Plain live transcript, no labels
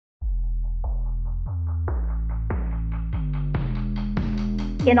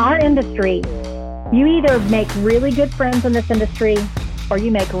in our industry, you either make really good friends in this industry or you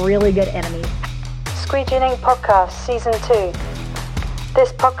make really good enemies. Squeegee Ink Podcast, Season 2.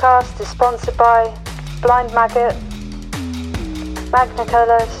 This podcast is sponsored by Blind Maggot,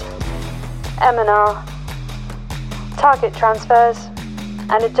 Magnicolors, M&R, Target Transfers,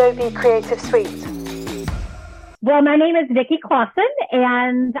 and Adobe Creative Suite. Well, my name is Vicki Clausen,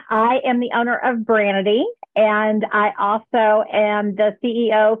 and I am the owner of Branity, and I also am the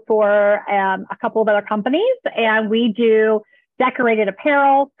CEO for a couple of other companies, and we do decorated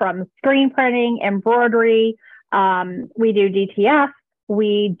apparel from screen printing, embroidery. We do DTF,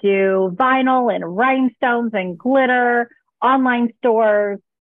 we do vinyl and rhinestones and glitter, online stores,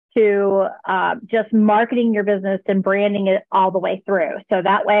 to just marketing your business and branding it all the way through. So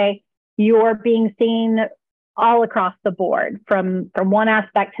that way you're being seen all across the board from one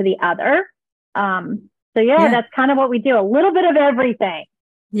aspect to the other. That's kind of what we do, a little bit of everything.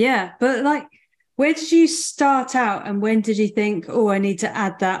 Yeah. But like, where did you start out and when did you think, oh, I need to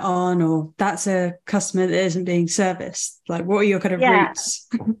add that on, or that's a customer that isn't being serviced? Like, what are your kind of roots?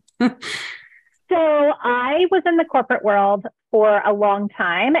 So I was in the corporate world for a long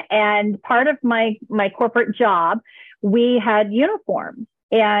time, and part of my corporate job, we had uniforms.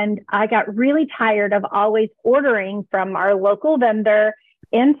 And I got really tired of always ordering from our local vendor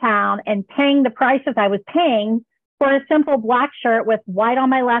in town and paying the prices I was paying for a simple black shirt with white on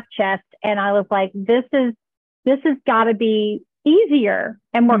my left chest. And I was like, this has got to be easier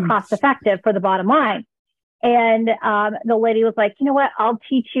and more cost effective for the bottom line. And the lady was like, you know what, I'll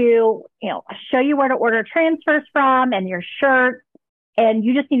teach you, I'll show you where to order transfers from and your shirt. And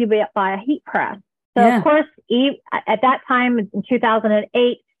you just need to buy a heat press. So, of course, at that time in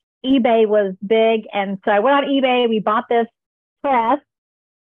 2008, eBay was big. And so I went on eBay, we bought this press,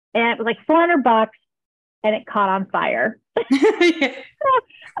 and it was like $400, and it caught on fire. I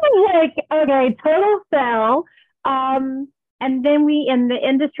was like, okay, total sell. And then in the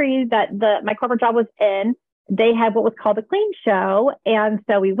industry that my corporate job was in, they had what was called a clean show. And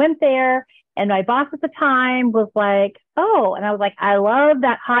so we went there, and my boss at the time was like, oh, and I was like, I love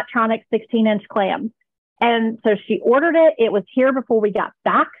that Hottronic 16-inch clam. And so she ordered it. It was here before we got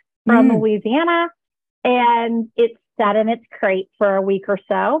back from Louisiana, and it sat in its crate for a week or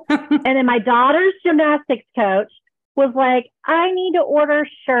so. And then my daughter's gymnastics coach was like, I need to order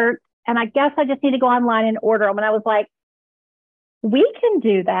shirts, and I guess I just need to go online and order them. And I was like, we can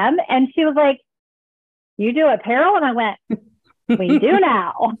do them. And she was like, you do apparel? And I went, we do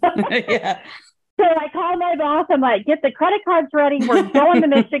now. Yeah. So I called my boss. I'm like, get the credit cards ready. We're going to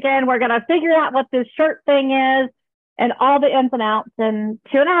Michigan. We're going to figure out what this shirt thing is and all the ins and outs. And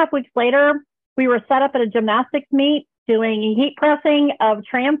 2.5 weeks later, we were set up at a gymnastics meet doing heat pressing of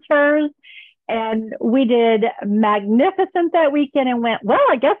transfers. And we did magnificent that weekend and went, well,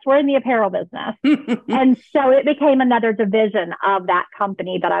 I guess we're in the apparel business. And so it became another division of that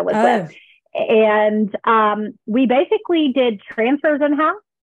company that I was with. And we basically did transfers in-house,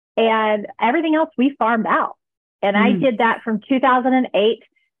 and everything else we farmed out. And I did that from 2008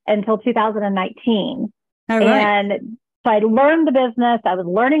 until 2019. And so I learned the business. I was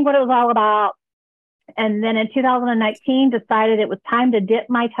learning what it was all about. And then in 2019, decided it was time to dip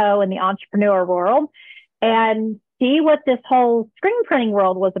my toe in the entrepreneur world and see what this whole screen printing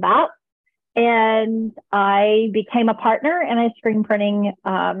world was about. And I became a partner in a screen printing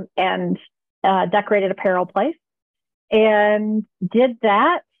and decorated apparel place, and did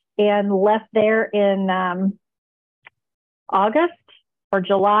that and left there in August or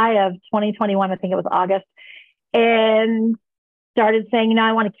July of 2021. I think it was August, and started saying,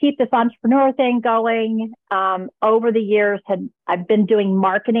 I want to keep this entrepreneur thing going. Over the years, I've been doing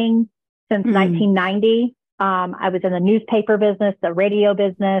marketing since 1990. I was in the newspaper business, the radio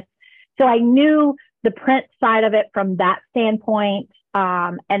business. So I knew the print side of it from that standpoint,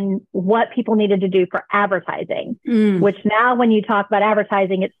 and what people needed to do for advertising, which now when you talk about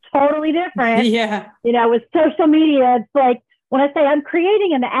advertising, it's totally different. Yeah. With social media, it's like, when I say I'm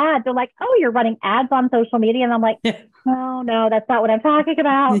creating an ad, they're like, oh, you're running ads on social media. And I'm like, oh, no, that's not what I'm talking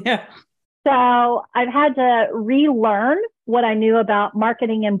about. Yeah. So I've had to relearn what I knew about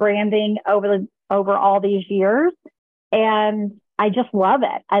marketing and branding over all these years. And I just love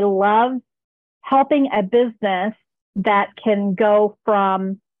it. I love helping a business that can go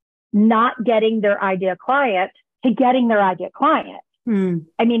from not getting their ideal client to getting their ideal client.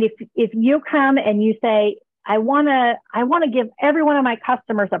 I mean, if you come and you say, I want to give every one of my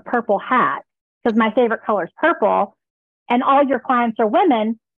customers a purple hat because my favorite color is purple, and all your clients are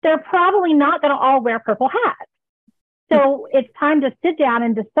women, they're probably not going to all wear purple hats. So it's time to sit down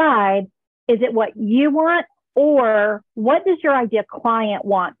and decide, is it what you want Or what does your ideal client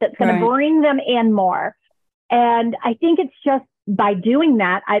want that's going to bring them in more? And I think it's just by doing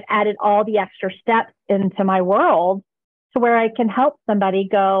that, I've added all the extra steps into my world to where I can help somebody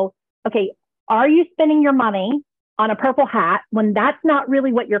go, okay, are you spending your money on a purple hat when that's not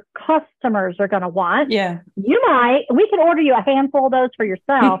really what your customers are going to want? Yeah. We can order you a handful of those for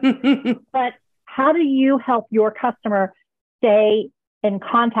yourself, but how do you help your customer stay in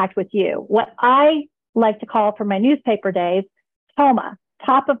contact with you? What I like to call from my newspaper days, TOMA,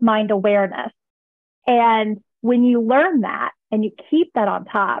 top of mind awareness. And when you learn that and you keep that on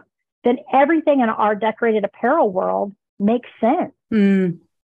top, then everything in our decorated apparel world makes sense.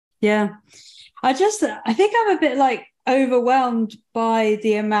 Yeah. I think I'm a bit like overwhelmed by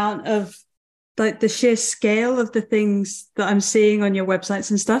the amount of like the sheer scale of the things that I'm seeing on your websites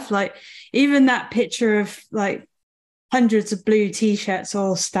and stuff. Like even that picture of like hundreds of blue t-shirts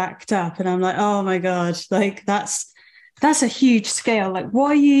all stacked up. And I'm like, oh my God, like that's a huge scale. Like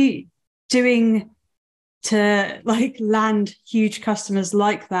what are you doing to like land huge customers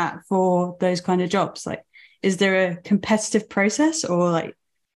like that for those kind of jobs? Like, is there a competitive process, or like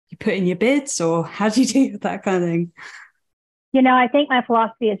you put in your bids, or how do you do that kind of thing? I think my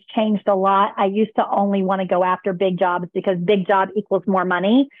philosophy has changed a lot. I used to only want to go after big jobs because big job equals more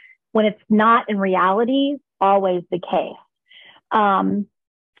money, when it's not in reality always the case.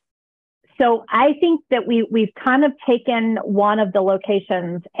 So I think that we've kind of taken one of the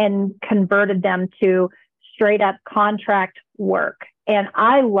locations and converted them to straight up contract work. And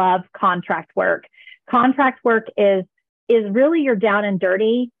I love contract work. Contract work is really your down and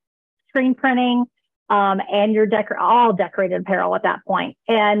dirty screen printing, and your all decorated apparel at that point.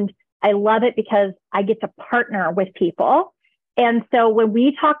 And I love it because I get to partner with people. And so when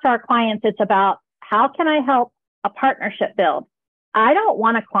we talk to our clients, it's about how can I help a partnership build? I don't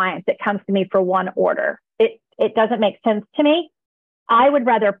want a client that comes to me for one order. It doesn't make sense to me. I would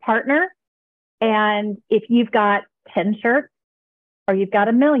rather partner. And if you've got 10 shirts or you've got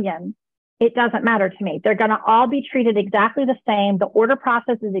 1 million, it doesn't matter to me. They're going to all be treated exactly the same. The order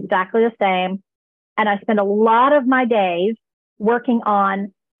process is exactly the same. And I spend a lot of my days working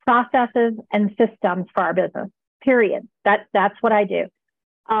on processes and systems for our business, period. That's what I do.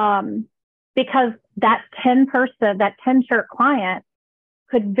 Because that 10 shirt client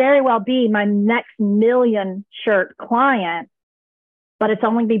could very well be my next 1 million shirt client, but it's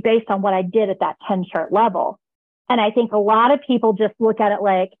only be based on what I did at that 10 shirt level. And I think a lot of people just look at it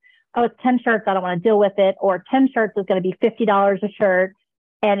like, oh, it's 10 shirts, I don't want to deal with it. Or 10 shirts is going to be $50 a shirt.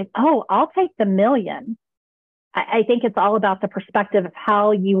 And I'll take the 1 million. I think it's all about the perspective of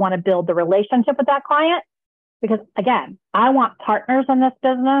how you want to build the relationship with that client. Because again, I want partners in this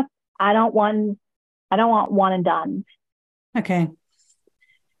business. I don't want one and done. Okay.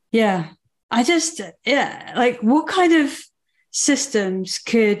 Yeah. Like what kind of systems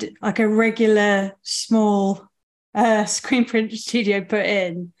could like a regular small screen print studio put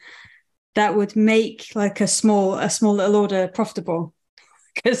in that would make like a small little order profitable?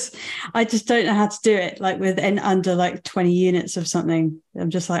 Because I just don't know how to do it like with under like 20 units of something. I'm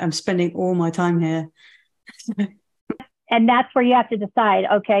just like, I'm spending all my time here. And that's where you have to decide,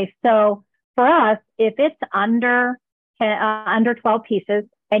 okay, so for us, if it's under 12 pieces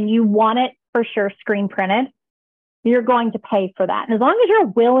and you want it for sure screen printed, you're going to pay for that. And as long as you're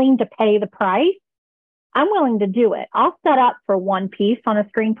willing to pay the price, I'm willing to do it. I'll set up for one piece on a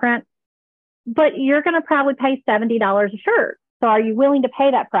screen print, but you're going to probably pay $70 a shirt. So are you willing to pay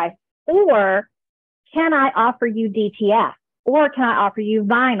that price? Or can I offer you DTF? Or can I offer you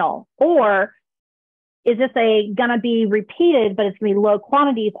vinyl? Or is this going to be repeated, but it's going to be low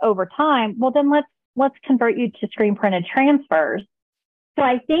quantities over time? Well, then let's convert you to screen printed transfers. So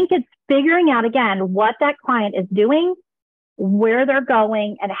I think it's figuring out, again, what that client is doing, where they're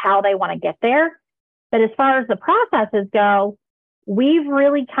going, and how they want to get there. But as far as the processes go, we've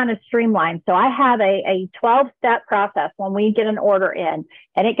really kind of streamlined. So I have a 12-step process when we get an order in,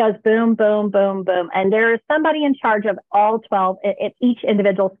 and it goes boom, boom, boom, boom. And there is somebody in charge of all 12 at each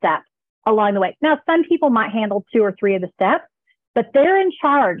individual step along the way. Now, some people might handle 2 or 3 of the steps, but they're in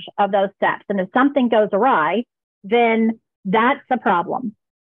charge of those steps. And if something goes awry, then that's a problem.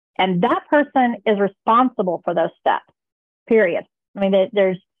 And that person is responsible for those steps, period. I mean,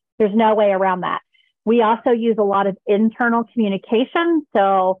 there's no way around that. We also use a lot of internal communication.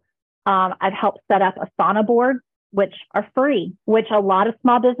 So I've helped set up Asana boards, which are free, which a lot of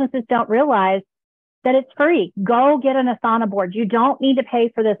small businesses don't realize that it's free. Go get an Asana board. You don't need to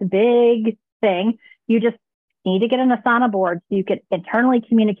pay for this big thing. You just need to get an Asana board so you can internally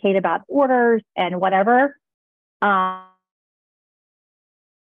communicate about orders and whatever.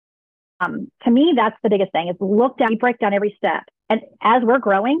 To me, that's the biggest thing is look down, you break down every step. And as we're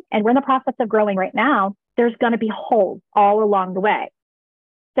growing, and we're in the process of growing right now, there's going to be holes all along the way.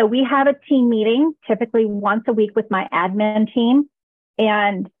 So we have a team meeting typically once a week with my admin team.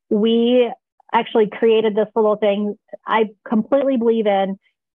 And we actually created this little thing. I completely believe in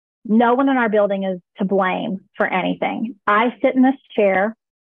no one in our building is to blame for anything. I sit in this chair.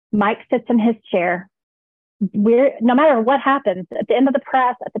 Mike sits in his chair. No matter what happens at the end of the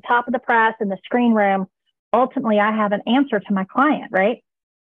press, at the top of the press, in the screen room, ultimately I have an answer to my client, right?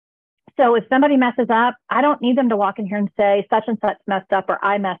 So if somebody messes up, I don't need them to walk in here and say such and such messed up or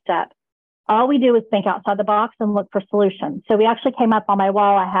I messed up. All we do is think outside the box and look for solutions. So we actually came up on my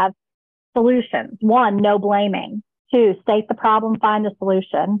wall. I have solutions. 1, no blaming. 2, state the problem, find the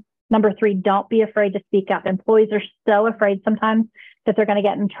solution. Number 3, don't be afraid to speak up. Employees are so afraid sometimes that they're going to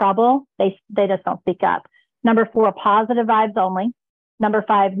get in trouble. They just don't speak up. Number 4, positive vibes only. Number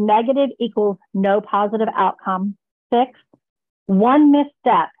 5, negative equals no positive outcome. 6, one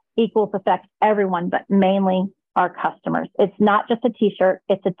misstep equals affects everyone, but mainly our customers. It's not just a t-shirt,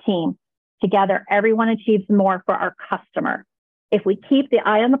 it's a team. Together, everyone achieves more for our customer. If we keep the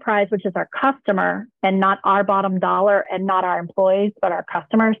eye on the prize, which is our customer and not our bottom dollar and not our employees, but our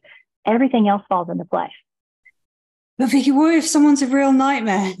customers, everything else falls into place. But Vicky, what if someone's a real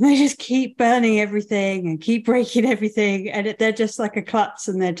nightmare? They just keep burning everything and keep breaking everything, and they're just like a klutz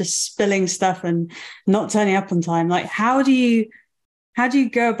and they're just spilling stuff and not turning up on time. Like, how do you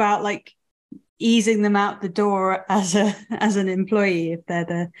go about like easing them out the door as an employee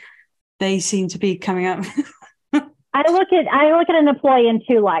if they seem to be coming up? I look at an employee in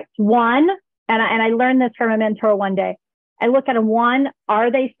 2 lights. 1, and I learned this from a mentor one day. I look at them, 1,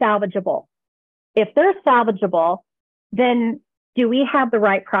 are they salvageable? If they're salvageable, then do we have the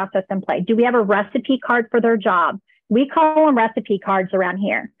right process in play? Do we have a recipe card for their job? We call them recipe cards around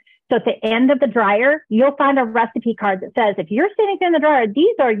here. So at the end of the dryer, you'll find a recipe card that says, if you're sitting in the dryer,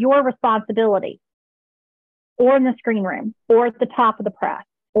 these are your responsibilities. Or in the screen room, or at the top of the press,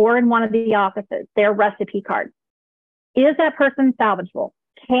 or in one of the offices, their recipe cards. Is that person salvageable?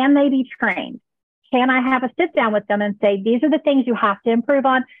 Can they be trained? Can I have a sit down with them and say, these are the things you have to improve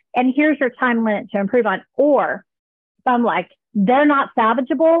on, and here's your time limit to improve on? Or if I'm like, they're not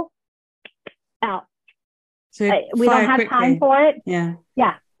salvageable, out. So we don't have time for it. Yeah,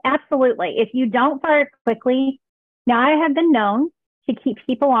 absolutely. If you don't fire it quickly, now I have been known to keep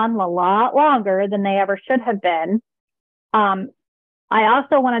people on a lot longer than they ever should have been. I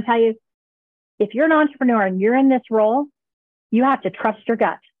also want to tell you, if you're an entrepreneur and you're in this role, you have to trust your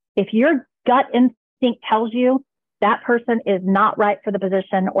gut. If your gut instinct tells you that person is not right for the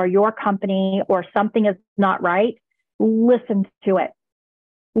position or your company or something is not right, listen to it.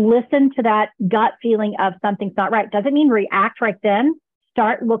 Listen to that gut feeling of something's not right. Doesn't mean react right then.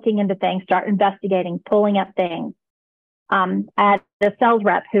 Start looking into things, start investigating, pulling up things. I had a sales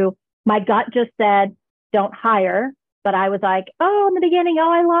rep who my gut just said, don't hire. But I was like, oh, in the beginning, oh,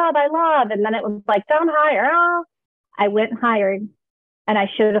 I love. And then it was like, don't hire. Oh, I went and hired, and I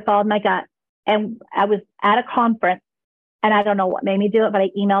should have followed my gut. And I was at a conference, and I don't know what made me do it, but I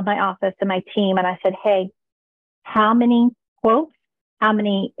emailed my office and my team, and I said, hey, how many quotes, how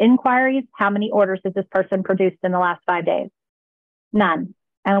many inquiries, how many orders has this person produced in the last 5 days? None.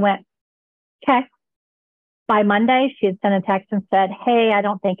 And I went, okay. By Monday, she had sent a text and said, hey, I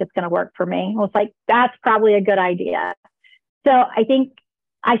don't think it's going to work for me. I was like, that's probably a good idea. So I think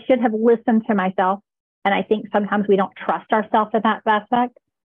I should have listened to myself. And I think sometimes we don't trust ourselves in that aspect.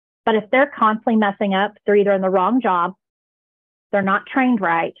 But if they're constantly messing up, they're either in the wrong job, they're not trained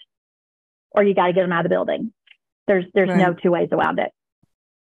right, or you got to get them out of the building. There's right. No 2 ways around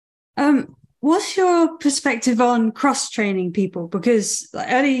it. What's your perspective on cross-training people? Because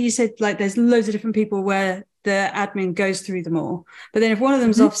earlier you said like there's loads of different people where the admin goes through them all. But then if one of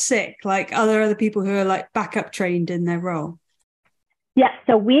them's off sick, like are there other people who are like backup trained in their role? Yes.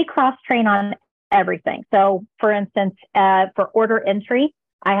 So we cross-train on everything. So for instance, for order entry,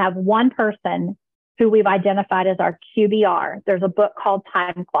 I have one person who we've identified as our QBR. There's a book called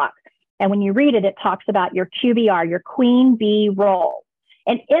Time Clock. And when you read it, it talks about your QBR, your queen bee role.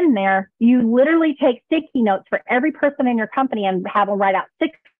 And in there, you literally take sticky notes for every person in your company and have them write out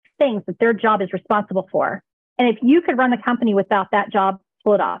 6 things that their job is responsible for. And if you could run the company without that job,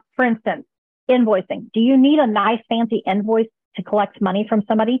 pull it off. For instance, invoicing. Do you need a nice fancy invoice to collect money from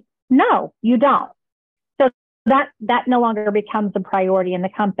somebody? No, you don't. So that no longer becomes a priority in the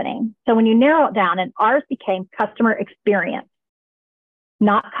company. So when you narrow it down, and ours became customer experience,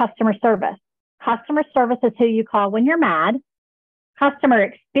 not customer service. Customer service is who you call when you're mad. Customer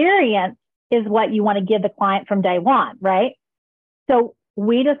experience is what you want to give the client from day one, right? So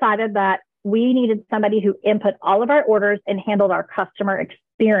we decided that we needed somebody who input all of our orders and handled our customer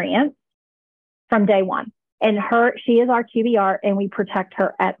experience from day one. And she is our QBR, and we protect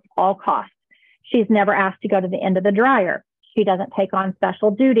her at all costs. She's never asked to go to the end of the dryer. She doesn't take on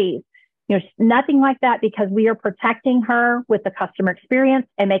special duties. Nothing like that, because we are protecting her with the customer experience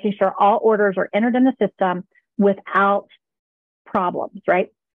and making sure all orders are entered in the system without problems, right?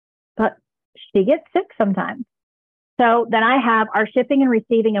 But she gets sick sometimes. So then I have our shipping and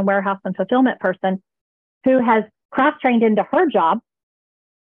receiving and warehouse and fulfillment person who has cross-trained into her job.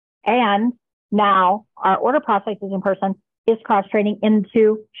 And now our order processing person is cross-training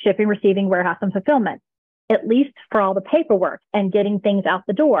into shipping, receiving, warehouse, and fulfillment, at least for all the paperwork and getting things out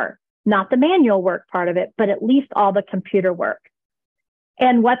the door. Not the manual work part of it, but at least all the computer work.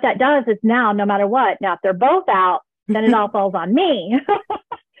 And what that does is now, no matter what, now if they're both out, then it all falls on me.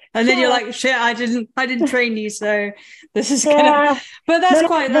 And then you're like, shit, I didn't train you, so this is gonna. But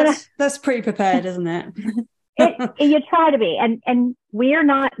that's pretty prepared, isn't it? You try to be, and we are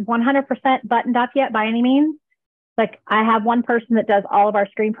not 100% buttoned up yet by any means. Like, I have one person that does all of our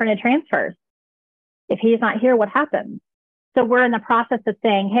screen printed transfers. If he's not here, what happens? So we're in the process of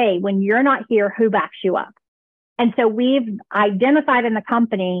saying, hey, when you're not here, who backs you up? And so we've identified in the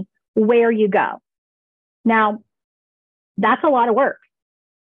company where you go. Now, that's a lot of work.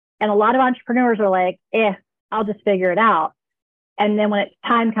 And a lot of entrepreneurs are like, I'll just figure it out. And then when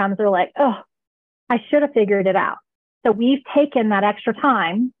time comes, they're like, oh, I should have figured it out. So we've taken that extra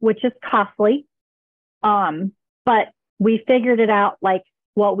time, which is costly. But we figured it out, like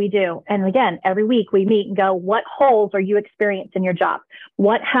what we do. And again, every week we meet and go, what holes are you experiencing in your job?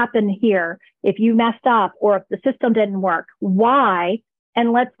 What happened here? If you messed up or if the system didn't work, why?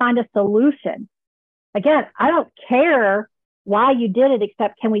 And let's find a solution. Again, I don't care why you did it,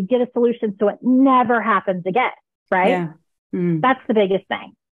 except can we get a solution so it never happens again, right? Yeah. That's the biggest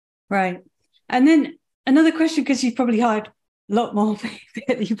thing. Right. And then another question, because you've probably hired a lot more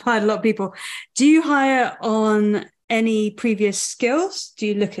people, you've hired a lot of people. Do you hire on any previous skills? Do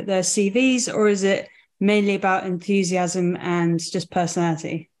you look at their CVs, or is it mainly about enthusiasm and just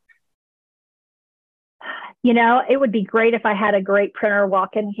personality? It would be great if I had a great printer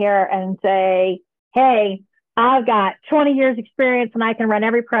walk in here and say, hey, I've got 20 years experience and I can run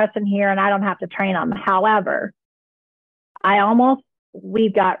every press in here and I don't have to train them. However,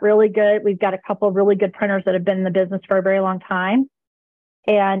 we've got a couple of really good printers that have been in the business for a very long time.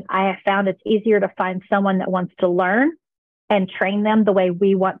 And I have found it's easier to find someone that wants to learn and train them the way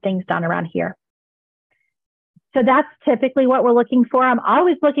we want things done around here. So that's typically what we're looking for. I'm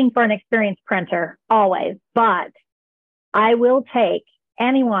always looking for an experienced printer, always, but I will take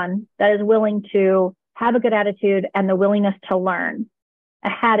anyone that is willing to have a good attitude and the willingness to learn. I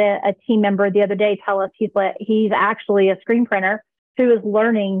had a team member the other day tell us he's actually a screen printer who is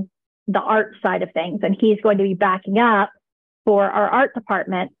learning the art side of things, and he's going to be backing up for our art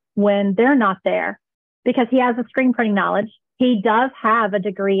department when they're not there, because he has a screen printing knowledge. He does have a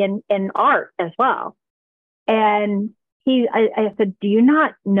degree in art as well. And I said, do you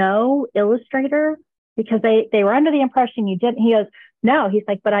not know Illustrator? Because they were under the impression you didn't. He goes, no. He's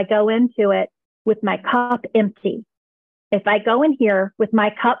like, but I go into it with my cup empty. If I go in here with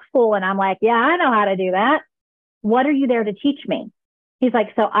my cup full and I'm like, yeah, I know how to do that. What are you there to teach me? He's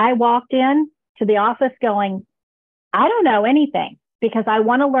like, so I walked in to the office going, I don't know anything, because I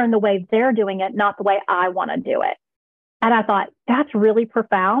want to learn the way they're doing it, not the way I want to do it. And I thought, that's really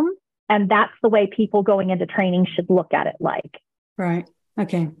profound. And that's the way people going into training should look at it like. Right.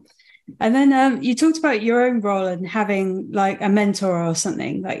 Okay. And then you talked about your own role and having like a mentor or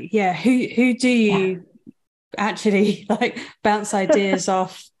something. Like, yeah, who do you actually like bounce ideas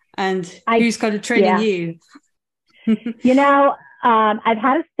off, and who's kind of training you? I've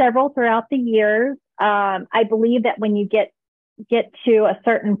had several throughout the years. I believe that when you get to a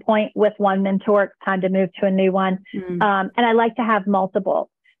certain point with one mentor, it's time to move to a new one. And I like to have multiple.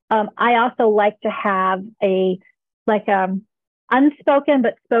 I also like to have a unspoken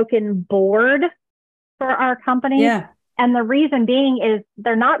but spoken board for our company. Yeah. And the reason being is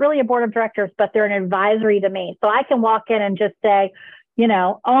they're not really a board of directors, but they're an advisory to me. So I can walk in and just say,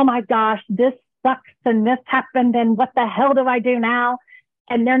 oh my gosh, this sucks and this happened and what the hell do I do now?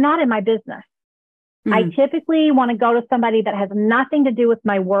 And they're not in my business. I typically want to go to somebody that has nothing to do with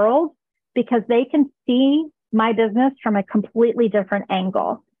my world, because they can see my business from a completely different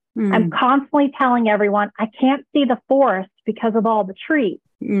angle. I'm constantly telling everyone, I can't see the forest because of all the trees.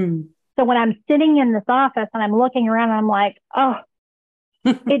 So when I'm sitting in this office and I'm looking around and I'm like, oh,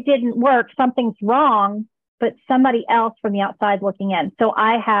 it didn't work, something's wrong, but somebody else from the outside looking in. So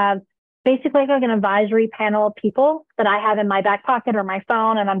I have basically like an advisory panel of people that I have in my back pocket or my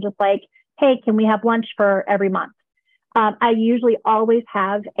phone. And I'm just like, hey, can we have lunch for every month? I usually always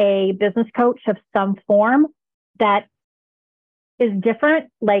have a business coach of some form that is different.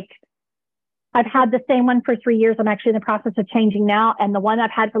 Like I've had the same one for 3 years. I'm actually in the process of changing now. And the one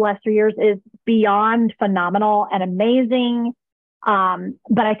I've had for the last 3 years is beyond phenomenal and amazing.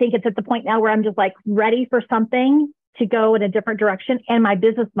 But I think it's at the point now where I'm just like ready for something to go in a different direction. And my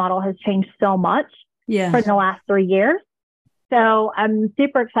business model has changed so much for the last 3 years. So I'm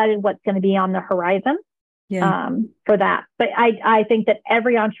super excited what's going to be on the horizon for that. But I think that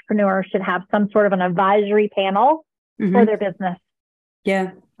every entrepreneur should have some sort of an advisory panel for their business.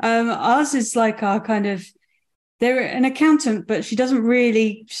 Yeah. Ours is like our kind of, they're an accountant, but she's not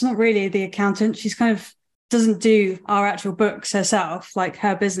really the accountant. She's kind of doesn't do our actual books herself, like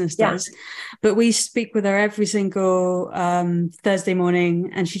her business does. But we speak with her every single Thursday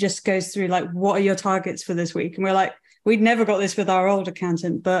morning, and she just goes through like, what are your targets for this week? And we're like, we'd never got this with our old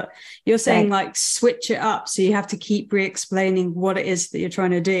accountant, but you're saying like switch it up. So you have to keep re-explaining what it is that you're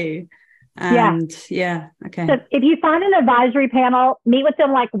trying to do. And okay. So if you find an advisory panel, meet with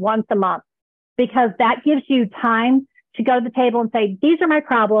them like once a month, because that gives you time to go to the table and say, these are my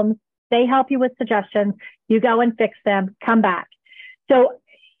problems. They help you with suggestions. You go and fix them, come back. So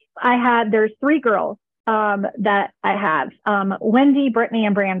there's 3 girls that I have, Wendy, Brittany,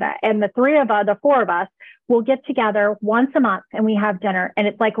 and Branda. And the 4 of us will get together once a month and we have dinner, and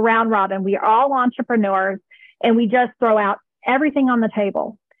it's like round robin. We are all entrepreneurs and we just throw out everything on the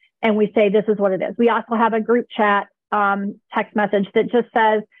table. And we say, this is what it is. We also have a group chat text message that just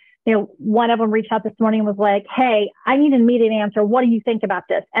says, one of them reached out this morning and was like, hey, I need an immediate answer. What do you think about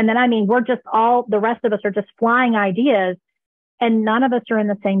this? And then, we're just the rest of us are just flying ideas, and none of us are in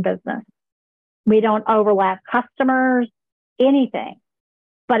the same business. We don't overlap customers, anything,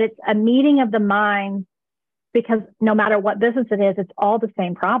 but it's a meeting of the minds, because no matter what business it is, it's all the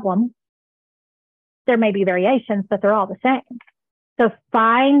same problem. There may be variations, but they're all the same. So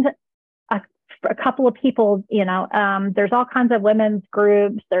find a couple of people, there's all kinds of women's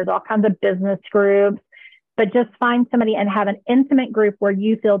groups, there's all kinds of business groups, but just find somebody and have an intimate group where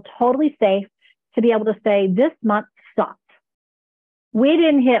you feel totally safe to be able to say, this month sucked. We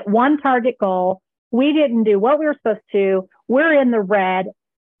didn't hit one target goal. We didn't do what we were supposed to. We're in the red.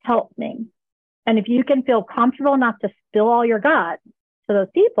 Help me. And if you can feel comfortable enough to spill all your guts to those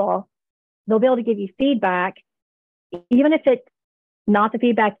people, they'll be able to give you feedback, even if it's not the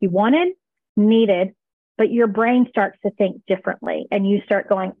feedback you needed, but your brain starts to think differently, and you start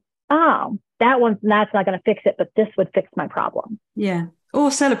going, oh, that's not going to fix it, but this would fix my problem. Yeah.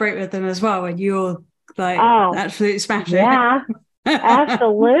 Or celebrate with them as well when you're like, absolutely smash it. Yeah,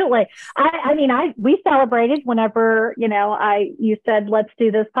 absolutely. We celebrated whenever, you said, let's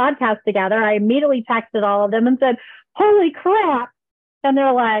do this podcast together. I immediately texted all of them and said, holy crap. And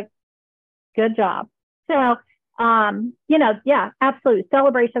they're like, good job. So, absolutely.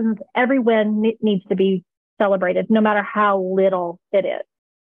 Celebrations, every win needs to be celebrated, no matter how little it is.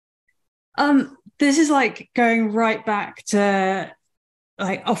 This is like going right back to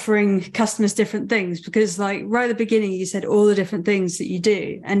like offering customers different things, because like right at the beginning, you said all the different things that you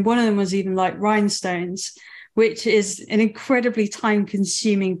do. And one of them was even like rhinestones, which is an incredibly time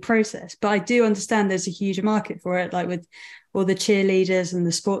consuming process. But I do understand there's a huge market for it, like with all the cheerleaders and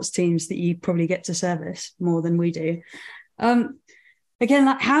the sports teams that you probably get to service more than we do. Again,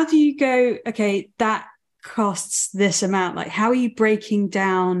 like, how do you go, okay, that costs this amount? Like, how are you breaking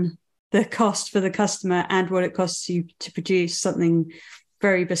down the cost for the customer and what it costs you to produce something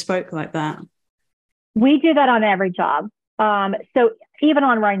very bespoke like that? We do that on every job. So even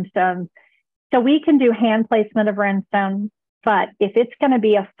on rhinestones, so we can do hand placement of rhinestones, but if it's going to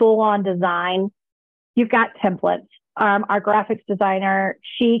be a full-on design, you've got templates. Our graphics designer,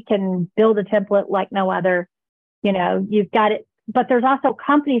 she can build a template like no other. You've got it. But there's also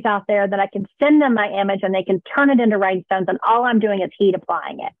companies out there that I can send them my image and they can turn it into rhinestones, and all I'm doing is heat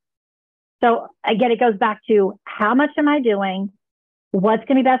applying it. So again, it goes back to how much am I doing? What's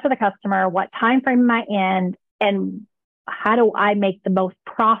going to be best for the customer? What time frame am I in? And how do I make the most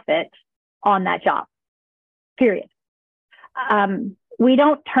profit on that job? Period. We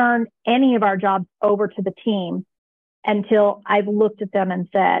don't turn any of our jobs over to the team until I've looked at them and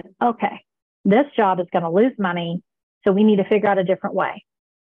said, okay, this job is going to lose money, so we need to figure out a different way.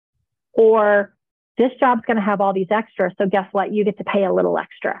 Or this job's going to have all these extras, so guess what? You get to pay a little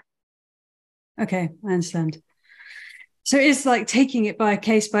extra. Okay, I understand. So it's like taking it by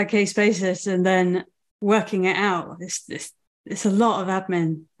case basis and then working it out. It's a lot of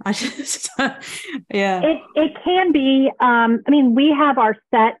admin. It can be. We have our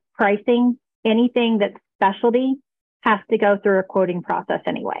set pricing, anything that's specialty has to go through a quoting process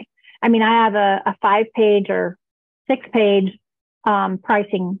anyway. I mean, I have a 5-page or 6-page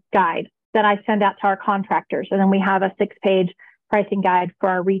pricing guide that I send out to our contractors. And then we have a 6-page pricing guide for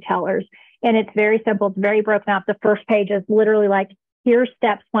our retailers. And it's very simple. It's very broken up. The first page is literally like, here's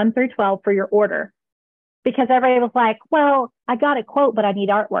steps 1 through 12 for your order. Because everybody was like, well, I got a quote, but I need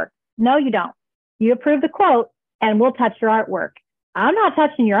artwork. No, you don't. You approve the quote and we'll touch your artwork. I'm not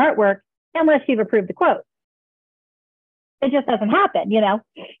touching your artwork unless you've approved the quote. It just doesn't happen, you know?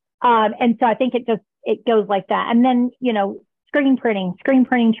 And so I think it goes like that. And then, you know, screen printing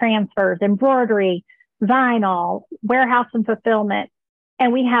transfers, embroidery, vinyl, warehouse and fulfillment.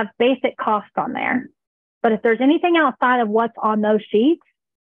 And we have basic costs on there. But if there's anything outside of what's on those sheets,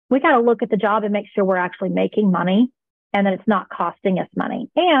 we got to look at the job and make sure we're actually making money and that it's not costing us money.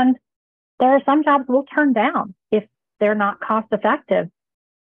 And there are some jobs we'll turn down if they're not cost effective.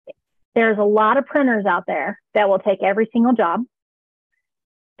 There's a lot of printers out there that will take every single job.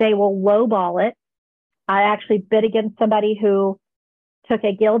 They will lowball it. I actually bid against somebody who took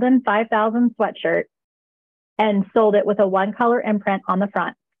a Gildan 5000 sweatshirt and sold it with a 1-color imprint on the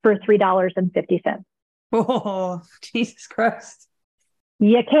front for $3.50. Oh, Jesus Christ.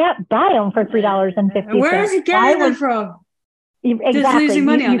 You can't buy them for $3.50. Where is he getting them from? Exactly. Just losing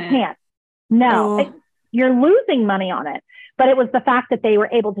money on it. You can't. No, you're losing money on it. But it was the fact that they were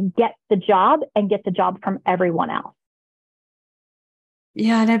able to get the job and get the job from everyone else.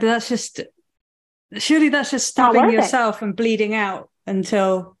 Yeah, I know, but surely that's just stabbing yourself and bleeding out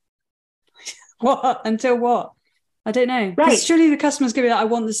until what? Until what? I don't know. Right. Surely the customer's going to be like, I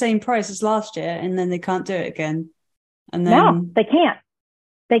want the same price as last year, and then they can't do it again. And then no, they can't.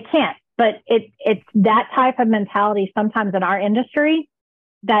 They can't. But it's that type of mentality sometimes in our industry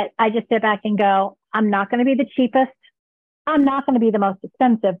that I just sit back and go, I'm not going to be the cheapest. I'm not going to be the most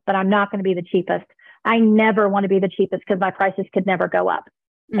expensive, but I'm not going to be the cheapest. I never want to be the cheapest because my prices could never go up.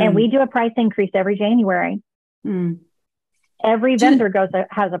 And we do a price increase every January. Every vendor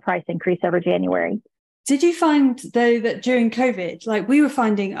has a price increase every January. Did you find, though, that during COVID, like we were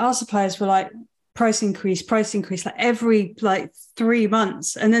finding our suppliers were like, price increase, like every 3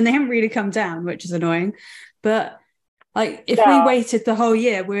 months. And then they haven't really come down, which is annoying. But like if we waited the whole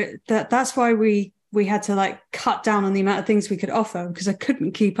year, that's why we had to like cut down on the amount of things we could offer, because I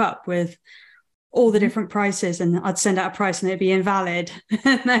couldn't keep up with all the different prices, and I'd send out a price and it'd be invalid.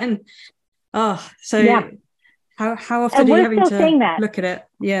 And then, how often are you having to look at it?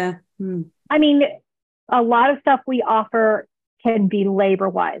 Yeah. I mean, a lot of stuff we offer can be labor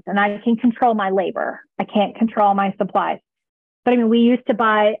wise, and I can control my labor. I can't control my supplies. But I mean, we used to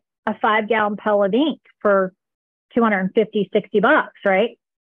buy a 5-gallon pail of ink for $250, $60, right?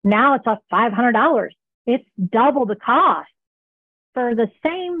 Now it's $500. It's double the cost for the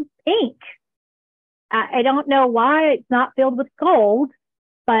same ink. I don't know why it's not filled with gold,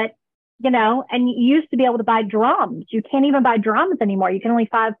 but you know, and you used to be able to buy drums. You can't even buy drums anymore. You can only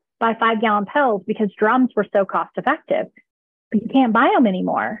buy 5-gallon pails because drums were so cost effective. But you can't buy them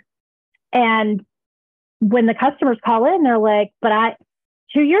anymore. And when the customers call in, they're like, but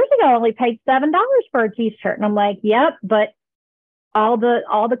 2 years ago, I only paid $7 for a t-shirt. And I'm like, yep, but all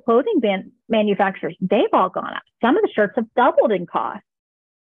the clothing manufacturers, they've all gone up. Some of the shirts have doubled in cost.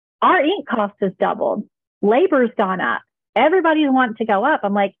 Our ink cost has doubled. Labor's gone up. Everybody's wanting to go up.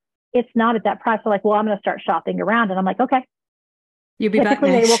 I'm like, it's not at that price. They're like, well, I'm going to start shopping around. And I'm like, okay. You'll be Typically,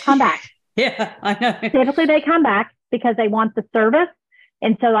 back next. they will come back. Yeah, I know. Typically, they come back because they want the service.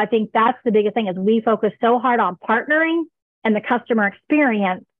 And so I think that's the biggest thing is we focus so hard on partnering and the customer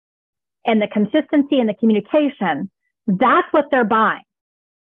experience and the consistency and the communication. That's what they're buying.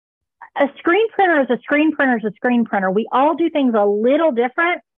 A screen printer is a screen printer is a screen printer. We all do things a little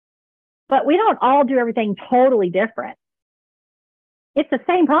different, but we don't all do everything totally different. It's the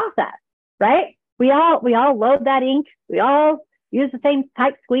same process, right? We all load that ink. We all use the same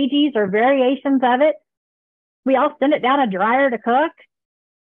type squeegees or variations of it. We all send it down a dryer to cook.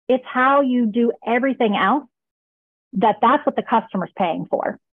 It's how you do everything else that's what the customer's paying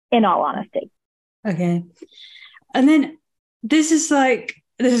for, in all honesty. Okay. And then this is quite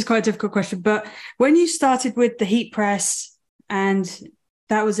a difficult question, but when you started with the heat press and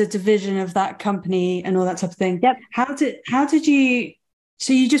that was a division of that company and all that type of thing. Yep. How did you,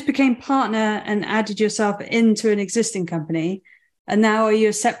 so you just became partner and added yourself into an existing company, and now are you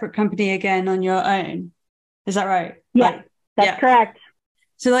a separate company again on your own? Is that right? Yeah, that's correct.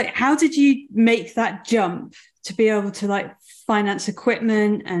 So how did you make that jump to be able to finance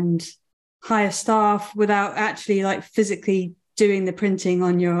equipment and hire staff without actually physically doing the printing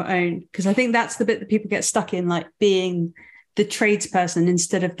on your own? Because I think that's the bit that people get stuck in, being the tradesperson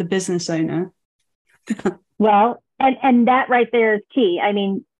instead of the business owner. Well, and that right there is key. I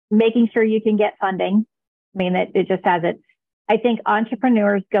mean, making sure you can get funding. I mean, it just has it. I think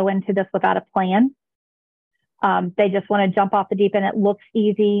entrepreneurs go into this without a plan. They just want to jump off the deep end. It looks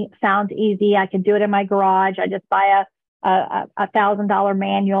easy, sounds easy. I can do it in my garage. I just buy a $1,000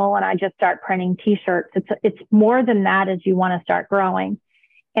 manual and I just start printing T-shirts. It's more than that as you want to start growing.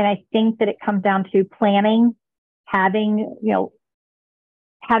 And I think that it comes down to planning, having a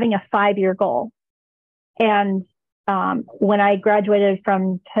 5-year goal. And when I graduated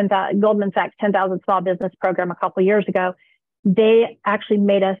from Goldman Sachs 10,000 Small Business Program a couple of years ago, they actually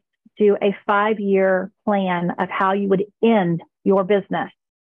made us do a 5-year plan of how you would end your business.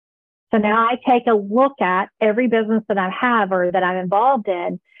 So now I take a look at every business that I have or that I'm involved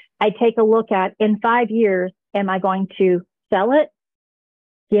in. I take a look at, in 5 years, am I going to sell it,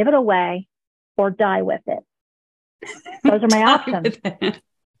 give it away, or die with it? Those are my options. And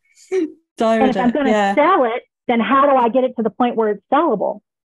if I'm going to sell it, then how do I get it to the point where it's sellable?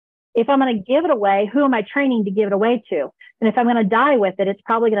 If I'm going to give it away, who am I training to give it away to? And if I'm going to die with it, it's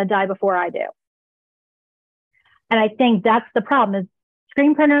probably going to die before I do. And I think that's the problem, is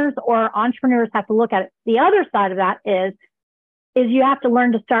screen printers or entrepreneurs have to look at it. The other side of that is you have to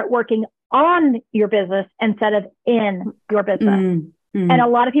learn to start working on your business instead of in your business. And a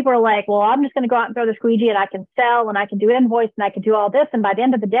lot of people are like, well, I'm just going to go out and throw the squeegee and I can sell and I can do invoice and I can do all this. And by the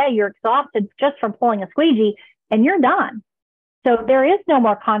end of the day, you're exhausted just from pulling a squeegee and you're done. So there is no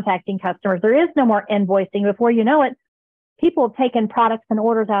more contacting customers. There is no more invoicing. Before you know it, people have taken products and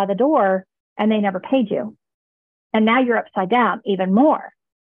orders out of the door and they never paid you. And now you're upside down even more.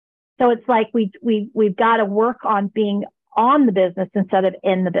 So it's like we've got to work on being on the business instead of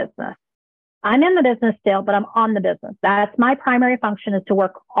in the business. I'm in the business still, but I'm on the business. That's my primary function, is to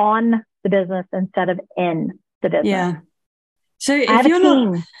work on the business instead of in the business. Yeah. So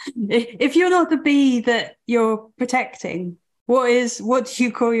if you're not the bee that you're protecting, what do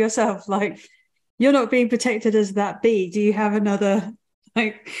you call yourself? Like, you're not being protected as that bee. Do you have another,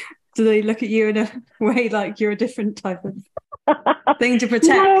 like, do they look at you in a way like you're a different type of thing to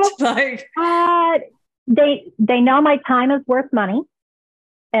protect? They know my time is worth money.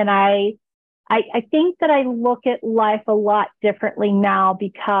 And I think that I look at life a lot differently now,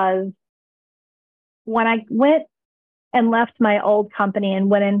 because when I went and left my old company and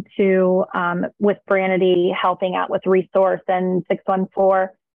went into with Branity, helping out with Resource and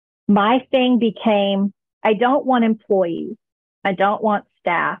 614, my thing became, I don't want employees. I don't want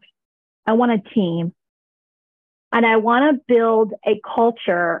staff. I want a team. And I want to build a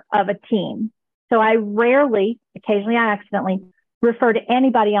culture of a team. So I rarely, occasionally I accidentally, refer to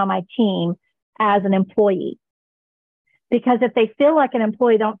anybody on my team as an employee. Because if they feel like an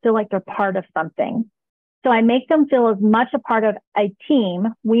employee, they don't feel like they're part of something. So I make them feel as much a part of a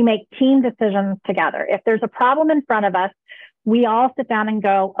team. We make team decisions together. If there's a problem in front of us, we all sit down and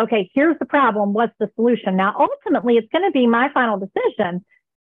go, okay, here's the problem. What's the solution? Now, ultimately, it's going to be my final decision,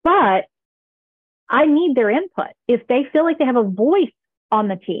 but I need their input. If they feel like they have a voice on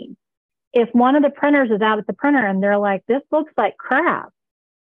the team, if one of the printers is out at the printer and they're like, this looks like crap,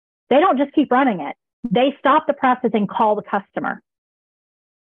 they don't just keep running it. They stop the process and call the customer.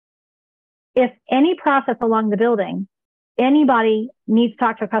 If any process along the building, anybody needs to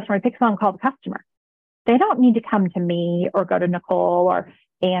talk to a customer, pick someone and call the customer. They don't need to come to me or go to Nicole or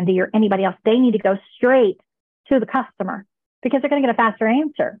Andy or anybody else. They need to go straight to the customer because they're going to get a faster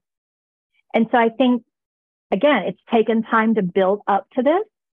answer. And so I think, again, it's taken time to build up to this,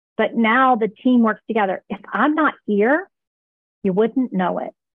 but now the team works together. If I'm not here, you wouldn't know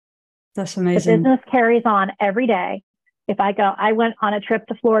it. That's amazing. The business carries on every day. If I went on a trip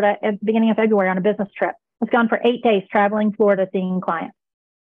to Florida at the beginning of February on a business trip. I was gone for 8 days traveling Florida, seeing clients.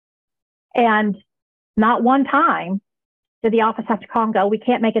 And not one time did the office have to call and go, we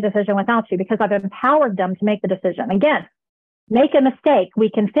can't make a decision without you, because I've empowered them to make the decision. Again, make a mistake, we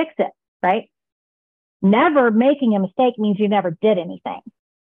can fix it, right? Never making a mistake means you never did anything.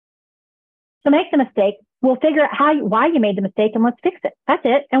 So make the mistake. We'll figure out why you made the mistake and let's fix it. That's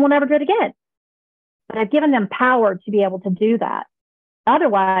it. And we'll never do it again. But I've given them power to be able to do that.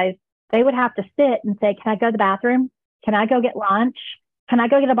 Otherwise, they would have to sit and say, can I go to the bathroom? Can I go get lunch? Can I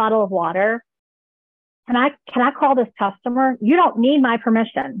go get a bottle of water? Can I call this customer? You don't need my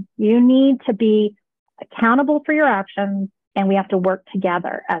permission. You need to be accountable for your actions, and we have to work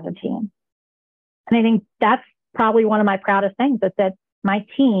together as a team. And I think that's probably one of my proudest things, is that my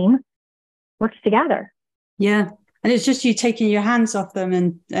team works together. Yeah. And it's just you taking your hands off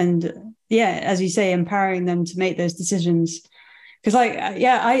them and yeah, as you say, empowering them to make those decisions. Because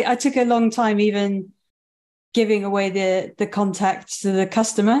I took a long time, even giving away the contact to the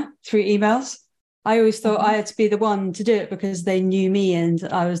customer through emails. I always thought I had to be the one to do it because they knew me and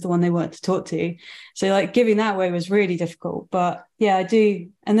I was the one they wanted to talk to. So like giving that away was really difficult. But yeah, I do.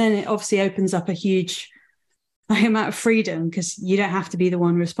 And then it obviously opens up a huge amount of freedom because you don't have to be the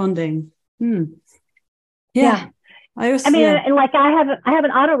one responding. Yeah. I mean, like I have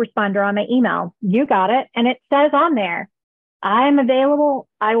an autoresponder on my email. You got it. And it says on there, I am available.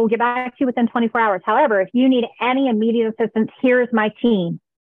 I will get back to you within 24 hours. However, if you need any immediate assistance, here's my team.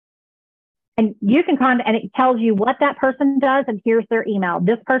 And you can contact, and it tells you what that person does, and here's their email.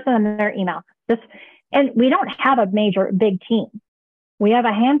 This person and their email. And we don't have a big team. We have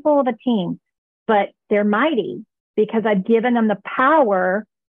a handful of a team, but they're mighty because I've given them the power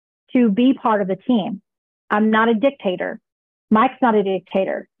to be part of the team. I'm not a dictator. Mike's not a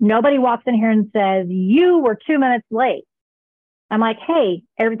dictator. Nobody walks in here and says, you were 2 minutes late. I'm like, hey,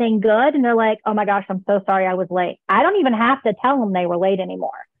 everything good? And they're like, oh my gosh, I'm so sorry I was late. I don't even have to tell them they were late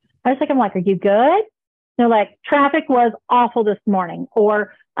anymore. I'm like, are you good? They're like, traffic was awful this morning,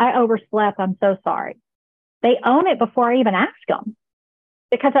 or I overslept. I'm so sorry. They own it before I even ask them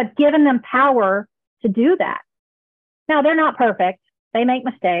because I've given them power to do that. Now, they're not perfect. They make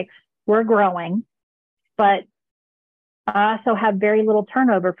mistakes. We're growing, but I also have very little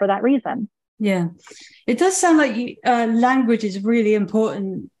turnover for that reason. Yeah. It does sound like language is really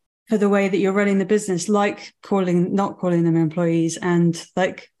important for the way that you're running the business, like not calling them employees and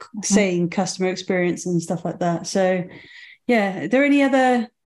like saying customer experience and stuff like that. So yeah, are there any other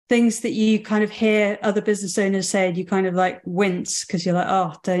things that you kind of hear other business owners say and you kind of like wince because you're like,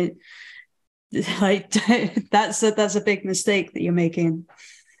 oh, don't that's a big mistake that you're making?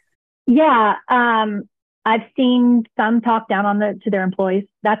 Yeah. I've seen some talk down to their employees.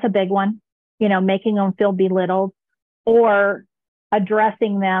 That's a big one, making them feel belittled or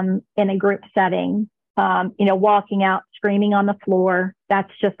addressing them in a group setting, walking out, screaming on the floor.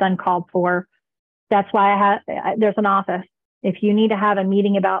 That's just uncalled for. That's why there's an office. If you need to have a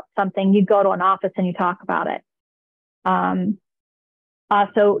meeting about something, you go to an office and you talk about it.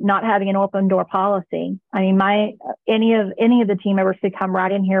 Also, not having an open door policy. I mean, any of the team members could come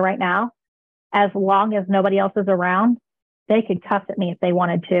right in here right now. As long as nobody else is around, they could cuss at me if they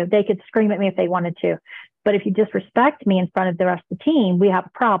wanted to. They could scream at me if they wanted to. But if you disrespect me in front of the rest of the team, we have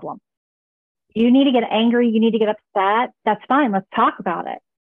a problem. You need to get angry. You need to get upset. That's fine. Let's talk about it.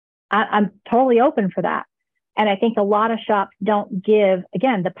 I'm totally open for that. And I think a lot of shops don't give,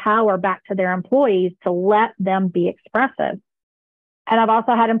 again, the power back to their employees to let them be expressive. And I've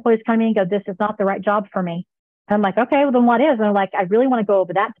also had employees come to me and go, this is not the right job for me. And I'm like, okay, well then what is? And they're like, I really want to go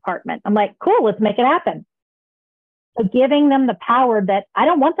over that department. I'm like, cool, let's make it happen. So giving them the power that I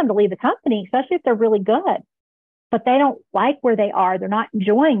don't want them to leave the company, especially if they're really good, but they don't like where they are. They're not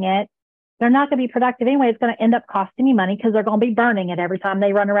enjoying it. They're not going to be productive anyway. It's going to end up costing me money because they're going to be burning it every time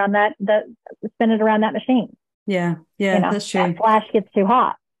they run around spin it around that machine. Yeah. That's true. That flash gets too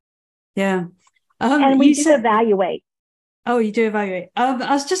hot. Yeah. And we do evaluate. Oh, you do evaluate. I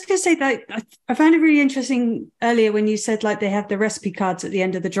was just going to say that I found it really interesting earlier when you said like they have the recipe cards at the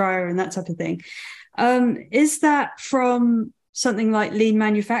end of the dryer and that type of thing. Is that from something like lean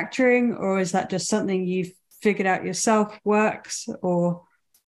manufacturing, or is that just something you've figured out yourself works, or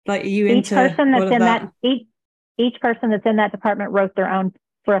like are you each into person that's all of in that? Each person that's in that department wrote their own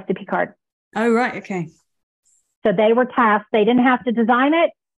recipe card. Oh, right. Okay. So they were tasked. They didn't have to design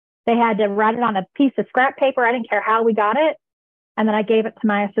it. They had to write it on a piece of scrap paper. I didn't care how we got it. And then I gave it to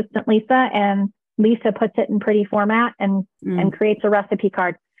my assistant, Lisa, and Lisa puts it in pretty format and creates a recipe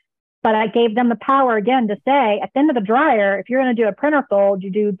card. But I gave them the power again to say at the end of the dryer, if you're going to do a printer fold,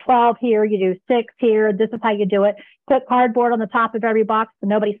 you do 12 here, you do 6 here. This is how you do it. Put cardboard on the top of every box so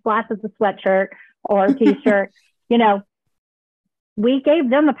nobody splashes the sweatshirt or a t-shirt. We gave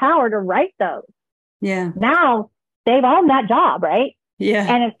them the power to write those. Yeah. Now they've owned that job, right? Yeah.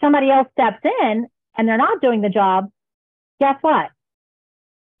 And if somebody else steps in and they're not doing the job, guess what?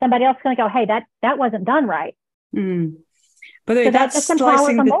 Somebody else is going to go, hey, that wasn't done right. But so that just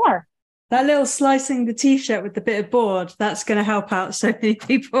empowers them more. That little slicing the t-shirt with the bit of board, that's going to help out so many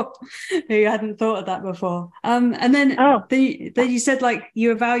people who hadn't thought of that before. And then you said like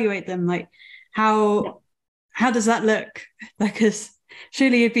you evaluate them, like how does that look? Like, 'cause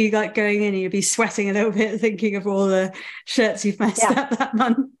surely you'd be like going in and you'd be sweating a little bit thinking of all the shirts you've messed up that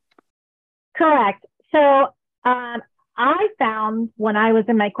month. Correct. So I found when I was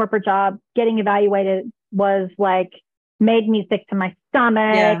in my corporate job, getting evaluated was like made me sick to my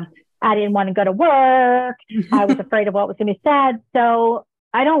stomach. Yeah. I didn't want to go to work. I was afraid of what was going to be said. So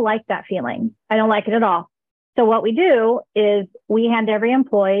I don't like that feeling. I don't like it at all. So what we do is we hand every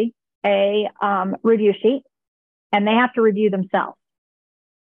employee a review sheet. and they have to review themselves.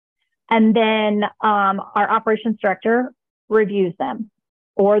 And then our operations director reviews them,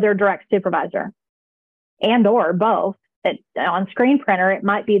 or their direct supervisor, and or both. On screen printer, it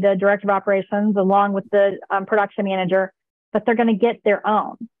might be the director of operations along with the production manager, but they're going to get their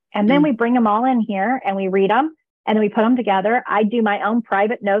own. And then we bring them all in here and we read them and then we put them together. I do my own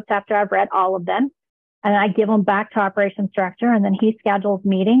private notes after I've read all of them, and I give them back to operations director, and then he schedules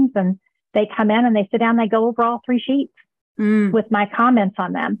meetings, and they come in and they sit down, they go over all 3 sheets with my comments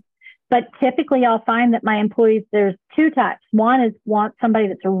on them. But typically I'll find that my employees, there's 2 types. One is want somebody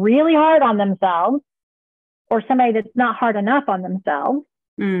that's really hard on themselves, or somebody that's not hard enough on themselves.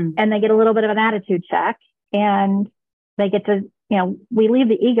 And they get a little bit of an attitude check, and they get to, we leave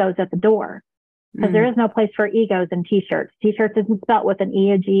the egos at the door, because there is no place for egos in t-shirts. T-shirts isn't spelled with an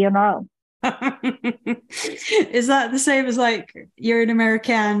E, a G, and an O. Is that the same as like, you're an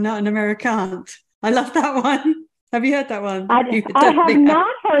American, not an Americant? I love that one. Have you heard that one? I have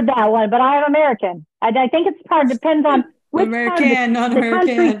not heard that one, but I am American. I think it's depends on which American, not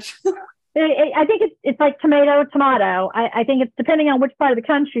American. I think it's like tomato. I think it's depending on which part of the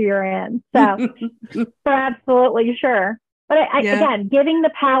country you're in. So, absolutely sure. But again, giving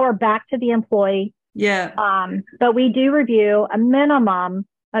the power back to the employee. Yeah. But we do review a minimum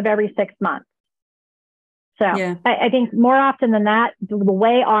of every 6 months. So I think more often than that, the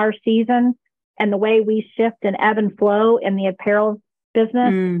way our season and the way we shift and ebb and flow in the apparel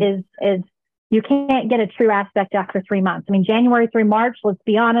business is you can't get a true aspect after 3 months. I mean, January through March, let's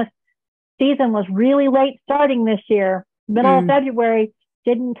be honest, season was really late starting this year. Middle of February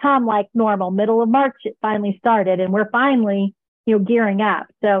didn't come like normal. Middle of March, it finally started, and we're finally, gearing up.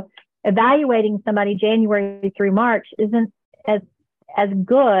 So evaluating somebody January through March isn't as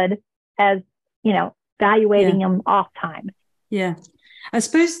good as, evaluating them off time. Yeah. I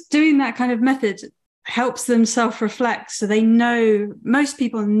suppose doing that kind of method helps them self-reflect. So they know, most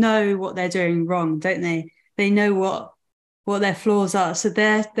people know what they're doing wrong, don't they? They know what their flaws are. So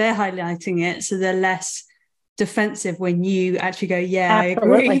they're highlighting it. So they're less defensive when you actually go, I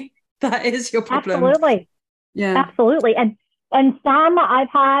agree. That is your problem. Absolutely. Yeah. Absolutely. And some I've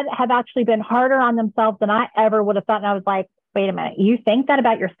had have actually been harder on themselves than I ever would have thought. And I was like, wait a minute, you think that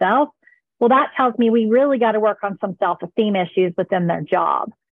about yourself? Well, that tells me we really got to work on some self-esteem issues within their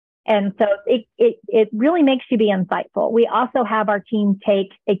job. And so it really makes you be insightful. We also have our team take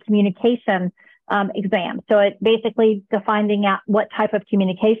a communication exam. So it basically to finding out what type of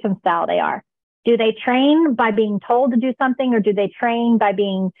communication style they are. Do they train by being told to do something, or do they train by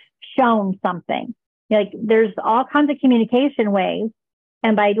being shown something? Like there's all kinds of communication ways,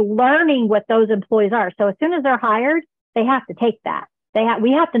 and by learning what those employees are. So as soon as they're hired, they have to take that.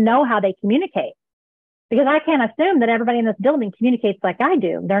 We have to know how they communicate, because I can't assume that everybody in this building communicates like I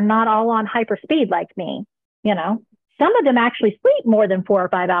do. They're not all on hyper speed like me. Some of them actually sleep more than 4 or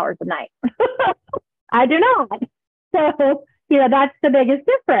 5 hours a night. I do not. So, that's the biggest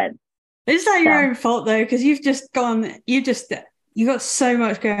difference. Is that your own fault though? Because you got so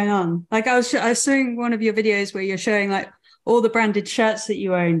much going on. Like I was seeing one of your videos where you're showing like all the branded shirts that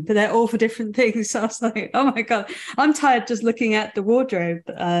you own, but they're all for different things. So I was like, oh my God, I'm tired just looking at the wardrobe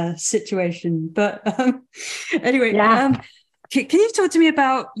situation. But anyway, can you talk to me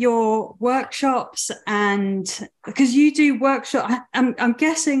about your workshops? And because you do workshops, I'm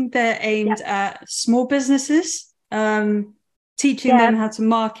guessing they're aimed at small businesses, teaching them how to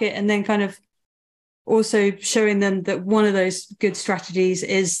market, and then kind of also showing them that one of those good strategies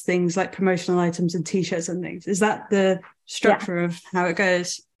is things like promotional items and t-shirts and things. Is that the structure of how it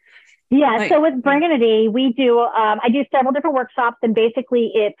goes? Yeah. So with Brinity, we do, I do several different workshops, and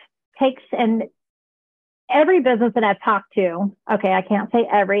basically it takes, and every business that I've talked to, okay, I can't say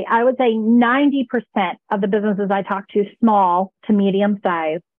every, I would say 90% of the businesses I talk to, small to medium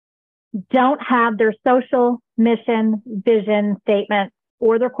size, don't have their social mission, vision statement,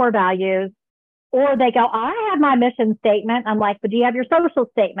 or their core values. Or they go, I have my mission statement. I'm like, but do you have your social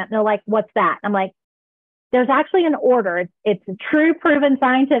statement? And they're like, what's that? I'm like, there's actually an order. It's a true proven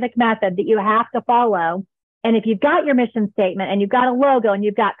scientific method that you have to follow. And if you've got your mission statement and you've got a logo and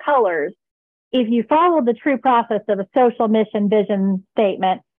you've got colors, if you follow the true process of a social mission, vision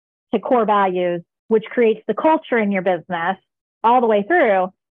statement to core values, which creates the culture in your business all the way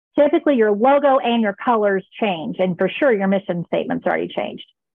through, typically your logo and your colors change. And for sure, your mission statement's already changed.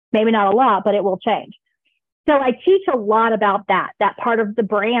 Maybe not a lot, but it will change. So I teach a lot about that part of the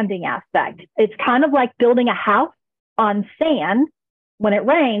branding aspect. It's kind of like building a house on sand. When it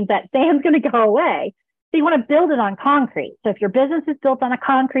rains, that sand's going to go away. So you want to build it on concrete. So if your business is built on a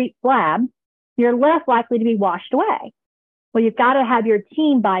concrete slab, you're less likely to be washed away. Well, you've got to have your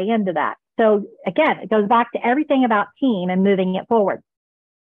team buy into that. So again, it goes back to everything about team and moving it forward.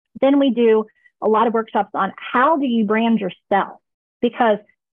 Then we do a lot of workshops on how do you brand yourself? Because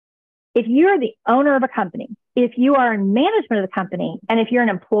if you're the owner of a company, if you are in management of the company, and if you're an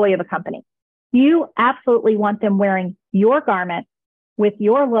employee of a company, you absolutely want them wearing your garment with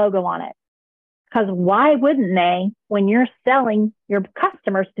your logo on it. Because why wouldn't they when you're selling your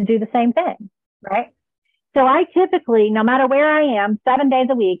customers to do the same thing, right? So I typically, no matter where I am, 7 days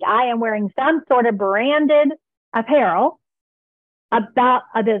a week, I am wearing some sort of branded apparel about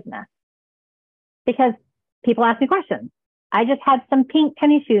a business because people ask me questions. I just had some pink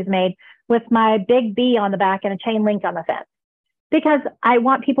tennis shoes made with my big B on the back and a chain link on the fence because I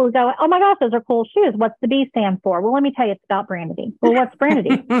want people to go, oh my gosh, those are cool shoes. What's the B stand for? Well, let me tell you, it's about branding. Well, what's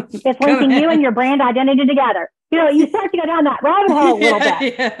branding? It's linking you and your brand identity together. You know, you start to go down that rabbit hole a little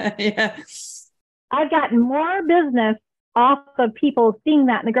bit. Yeah. I've gotten more business off of people seeing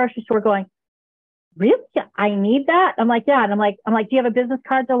that in the grocery store going, really? I need that? I'm like, yeah. And I'm like, do you have a business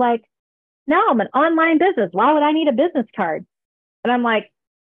card? They're like, no, I'm an online business. Why would I need a business card? And I'm like,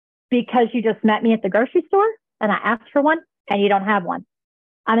 because you just met me at the grocery store and I asked for one and you don't have one.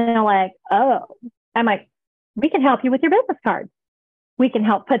 And they're like, oh, I'm like, we can help you with your business card. We can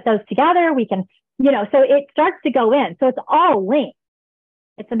help put those together. We can, you know, so it starts to go in. So it's all linked.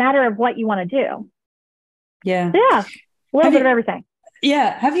 It's a matter of what you want to do. Yeah. Yeah. A little bit of everything.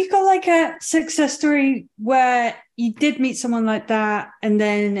 Yeah. Have you got like a success story where you did meet someone like that and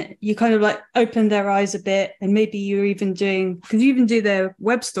then you kind of like opened their eyes a bit and maybe you're even doing, because you even do their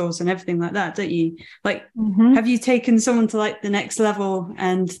web stores and everything like that, don't you? Like, have you taken someone to like the next level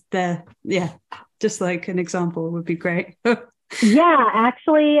and just like an example would be great. Yeah,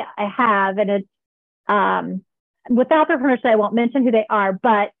 actually I have. And it's, without their permission, I won't mention who they are,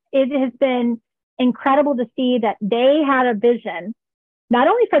 but it has been incredible to see that they had a vision, not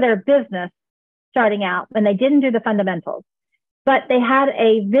only for their business starting out when they didn't do the fundamentals, but they had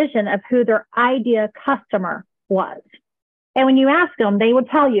a vision of who their ideal customer was. And when you ask them, they would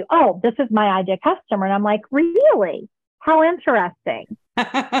tell you, oh, this is my ideal customer. And I'm like, really? How interesting.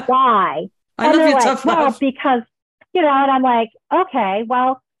 Why? I love your tough love. Well, because, you know, and I'm like, okay,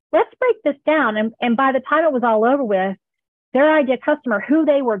 well, let's break this down. And by the time it was all over with, their ideal customer, who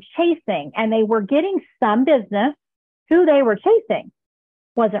they were chasing, and they were getting some business, who they were chasing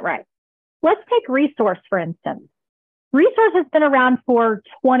wasn't right. Let's take Resource, for instance. Resource has been around for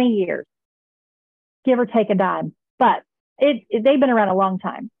 20 years, give or take a dime, but they've been around a long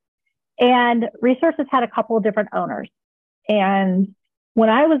time. And Resource has had a couple of different owners. And when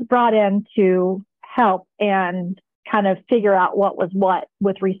I was brought in to help and kind of figure out what was what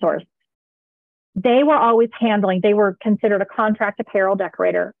with Resource, they were always they were considered a contract apparel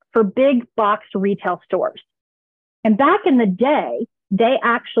decorator for big box retail stores. And back in the day, they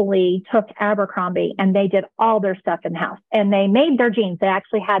actually took Abercrombie and they did all their stuff in-house and they made their jeans. They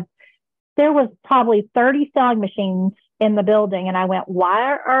actually there was probably 30 sewing machines in the building. And I went,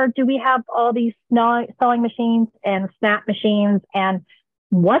 do we have all these sewing machines and snap machines? And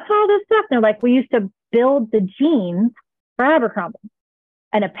what's all this stuff? And they're like, we used to build the jeans for Abercrombie.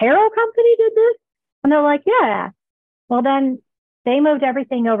 An apparel company did this? And they're like, yeah. Well, then they moved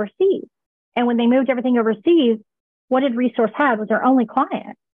everything overseas. And when they moved everything overseas, what did Resource have was their only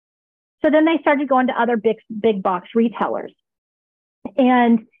client. So then they started going to other big box retailers.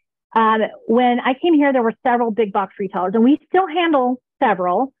 And when I came here, there were several big box retailers and we still handle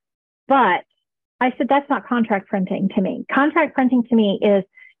several, but I said, that's not contract printing to me. Contract printing to me is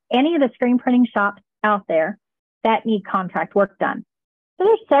any of the screen printing shops out there that need contract work done. So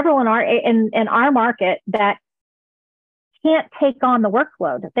there's several in our market that can't take on the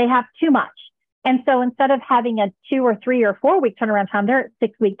workload. They have too much. And so instead of having a 2 or 3 or 4 week turnaround time, they're at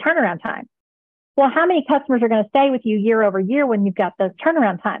 6-week turnaround time. Well, how many customers are going to stay with you year over year when you've got those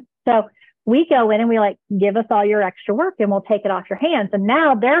turnaround times? So we go in and we like, give us all your extra work and we'll take it off your hands. And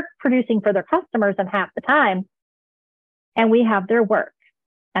now they're producing for their customers in half the time. And we have their work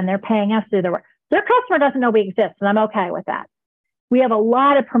and they're paying us to do their work. Their customer doesn't know we exist. And I'm okay with that. We have a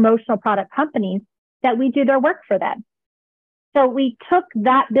lot of promotional product companies that we do their work for them. So we took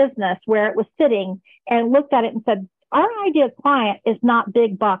that business where it was sitting and looked at it and said, our ideal client is not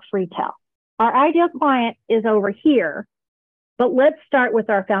big box retail. Our ideal client is over here, but let's start with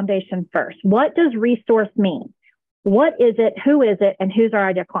our foundation first. What does Resource mean? What is it? Who is it? And who's our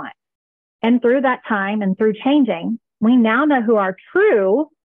ideal client? And through that time and through changing, we now know who our true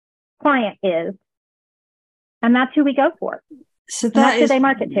client is. And that's who we go for. So that's who they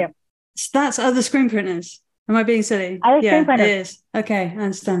market to. So that's other screen printers. Am I being silly? Screen printers. It is. Okay, I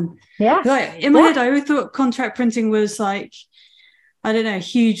understand. Yeah. Like in my head, I always thought contract printing was like, I don't know,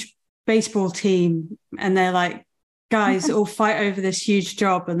 huge baseball team and they're like, guys, all fight over this huge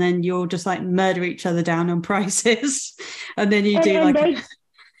job, and then you all just like murder each other down on prices. And then you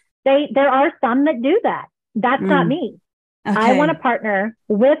there are some that do that. That's not me. Okay. I want to partner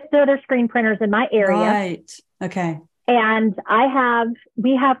with the other screen printers in my area. Right. Okay. And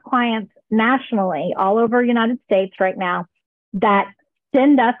we have clients nationally all over the United States right now that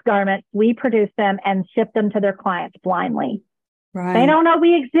send us garments. We produce them and ship them to their clients blindly. Right. They don't know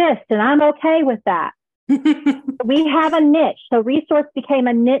we exist, and I'm okay with that. We have a niche. So Resource became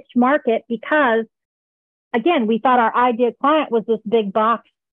a niche market because, again, we thought our ideal client was this big box.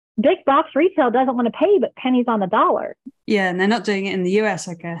 Big box retail doesn't want to pay but pennies on the dollar. Yeah, and they're not doing it in the US,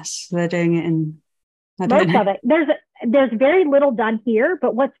 I guess. They're doing it in most of it. There's very little done here,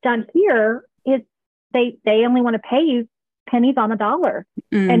 but what's done here is they only want to pay you pennies on the dollar.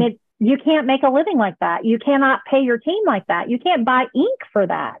 And you can't make a living like that. You cannot pay your team like that. You can't buy ink for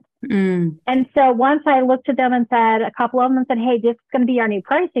that. And so once I looked at them and said, a couple of them said, hey, this is going to be our new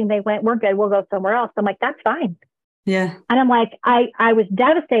pricing. They went, we're good. We'll go somewhere else. I'm like, that's fine. Yeah. And I'm like, I was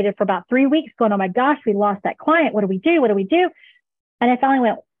devastated for about 3 weeks going, oh my gosh, we lost that client. What do we do? What do we do? And I finally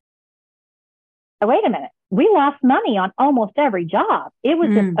went, oh, wait a minute. We lost money on almost every job. It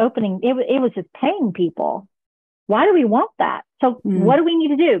was just opening. It was just paying people. Why do we want that? So what do we need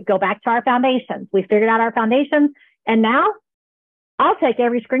to do? Go back to our foundations. We figured out our foundations. And now I'll take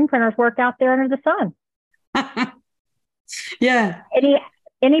every screen printer's work out there under the sun. Yeah.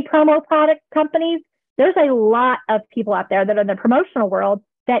 Any promo product companies, there's a lot of people out there that are in the promotional world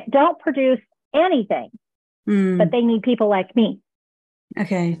that don't produce anything, but they need people like me.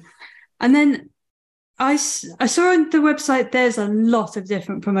 Okay. And then I saw on the website, there's a lot of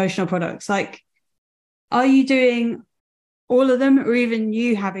different promotional products. Like, are you doing all of them, or even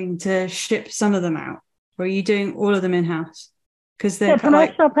you having to ship some of them out? Or are you doing all of them in-house? Because they're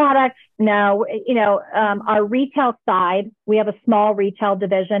promotional products. No, our retail side, we have a small retail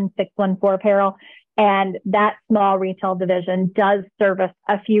division, 614 Apparel, and that small retail division does service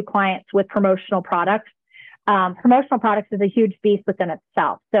a few clients with promotional products. Promotional products is a huge beast within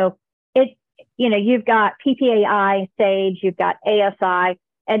itself. So you've got PPAI, Sage, you've got ASI,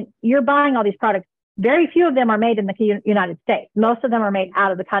 and you're buying all these products. Very few of them are made in the United States. Most of them are made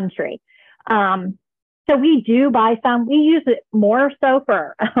out of the country. So we do buy some. We use it more so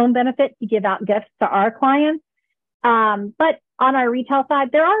for our own benefit to give out gifts to our clients. But on our retail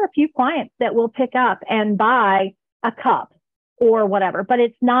side, there are a few clients that will pick up and buy a cup or whatever. But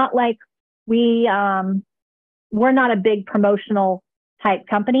it's not like we're not a big promotional type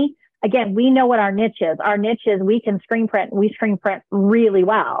company. Again, we know what our niche is. Our niche is we can screen print. We screen print really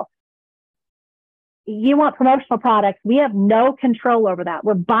well. You want promotional products. We have no control over that.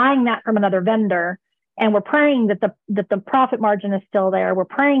 We're buying that from another vendor, and we're praying that the profit margin is still there. We're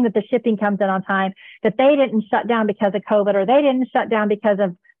praying that the shipping comes in on time, that they didn't shut down because of COVID, or they didn't shut down because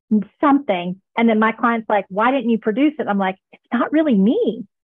of something. And then my client's like, why didn't you produce it? I'm like, it's not really me.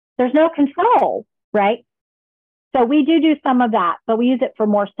 There's no control, right? So we do some of that, but we use it for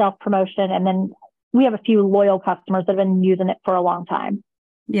more self-promotion. And then we have a few loyal customers that have been using it for a long time.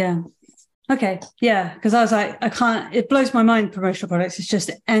 Yeah. Okay. Yeah. Because I was like, it blows my mind, promotional products. It's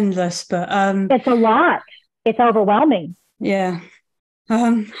just endless, but it's a lot. It's overwhelming. Yeah.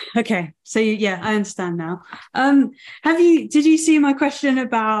 Okay. So yeah, I understand now. Did you see my question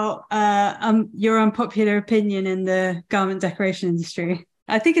about your unpopular opinion in the garment decoration industry?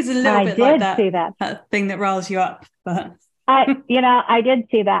 I think it's a little bit like that thing that riles you up, but I did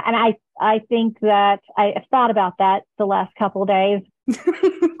see that. And I think that I've thought about that the last couple of days.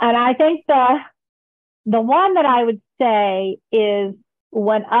 And I think the one that I would say is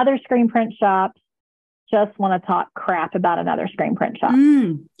when other screen print shops just want to talk crap about another screen print shop.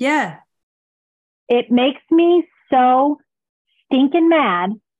 Yeah. It makes me so stinking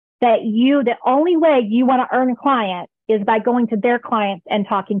mad that the only way you want to earn a client is by going to their clients and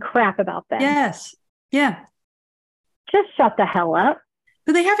talking crap about them. Yes. Yeah. Just shut the hell up.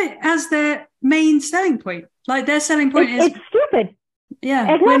 But they have it as their main selling point. Like their selling point is... It's stupid. Yeah.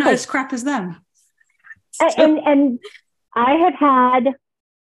 Exactly. We're not as crap as them. And I have had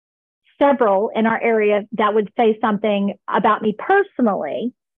several in our area that would say something about me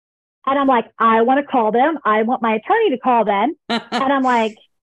personally. And I'm like, I want to call them. I want my attorney to call them. And I'm like,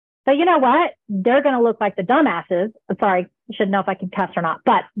 but you know what? They're going to look like the dumbasses. I'm sorry, I should know if I can cuss or not,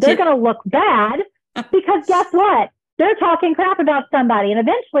 but they're going to look bad because guess what? They're talking crap about somebody, and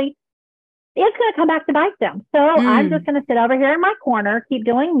eventually it's going to come back to bite them. So I'm just going to sit over here in my corner, keep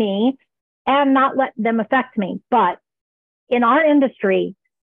doing me, and not let them affect me. But in our industry,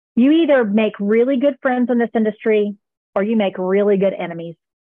 you either make really good friends in this industry or you make really good enemies.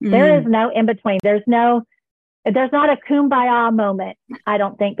 There is no in between. There's not a kumbaya moment, I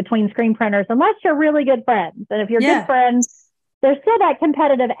don't think, between screen printers, unless you're really good friends. And if you're good friends, there's still that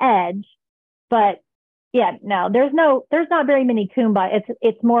competitive edge. But yeah, no, there's not very many kumbaya.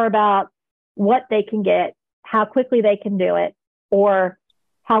 It's more about what they can get, how quickly they can do it, or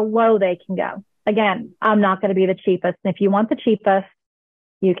how low they can go. Again, I'm not going to be the cheapest. And if you want the cheapest,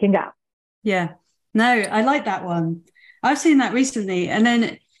 you can go. Yeah. No, I like that one. I've seen that recently. And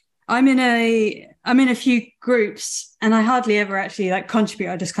then I'm in a few groups, and I hardly ever actually like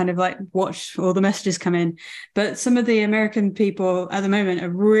contribute. I just kind of like watch all the messages come in. But some of the American people at the moment are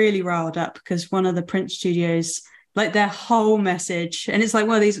really riled up because one of the print studios, like their whole message, and it's like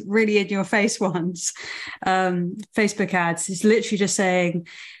one of these really in your face ones, Facebook ads, is literally just saying,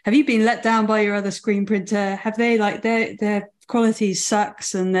 have you been let down by your other screen printer? Have they, like, their quality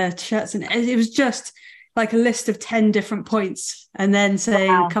sucks and their shirts, and it was just like a list of 10 different points, and then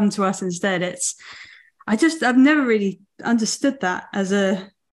saying, come to us instead. I've never really understood that as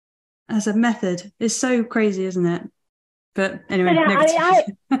a method. It's so crazy, isn't it? But anyway, I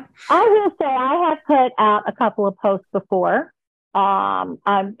will say I have put out a couple of posts before.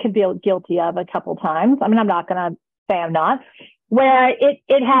 I could be guilty of a couple times. I mean, I'm not going to say I'm not. Where it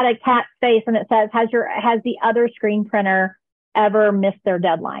had a cat face and it says, has the other screen printer ever missed their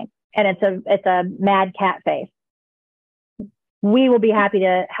deadline? And it's a mad cat face. We will be happy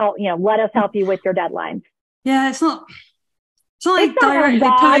to help. Let us help you with your deadlines. Yeah, it's not like directly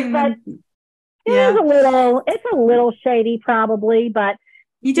putting them. It's a little shady probably, but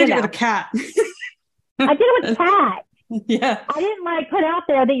you did it with a cat. I did it with a cat. Yeah. I didn't put out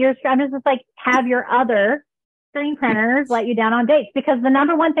there that I'm just like, have your other screen printers let you down on dates, because the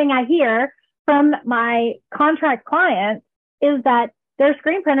number one thing I hear from my contract clients is that their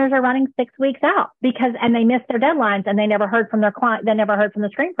screen printers are running 6 weeks out and they missed their deadlines, and they never heard from their client. They never heard from the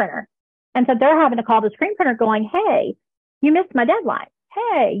screen printer. And so they're having to call the screen printer going, hey, you missed my deadline.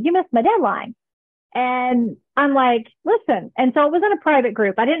 Hey, you missed my deadline. And I'm like, listen. And so it was in a private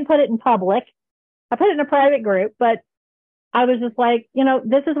group. I didn't put it in public. I put it in a private group, but I was just like,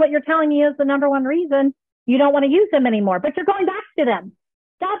 this is what you're telling me is the number one reason you don't want to use them anymore, but you're going back to them.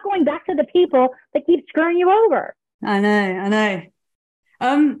 Stop going back to the people that keep screwing you over. I know.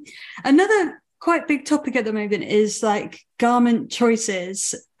 Another quite big topic at the moment is like garment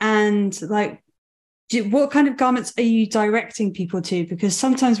choices, and like, what kind of garments are you directing people to? Because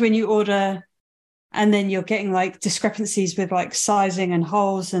sometimes when you order and then you're getting like discrepancies with like sizing and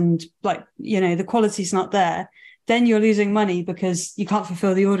holes, and like, the quality's not there, then you're losing money because you can't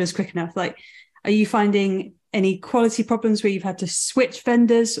fulfill the orders quick enough. Like, are you finding any quality problems where you've had to switch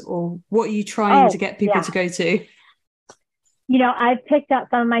vendors, or what are you trying to get people to go to? I've picked out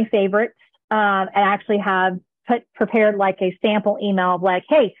some of my favorites, and actually have prepared like a sample email of like,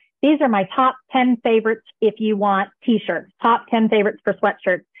 hey, these are my top 10 favorites if you want t-shirts, top 10 favorites for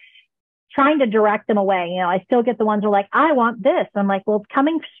sweatshirts, trying to direct them away. I still get the ones who are like, I want this. I'm like, well, it's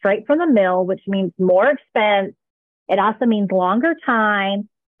coming straight from the mill, which means more expense. It also means longer time.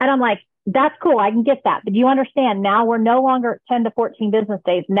 And I'm like, that's cool. I can get that. But you understand, now we're no longer at 10 to 14 business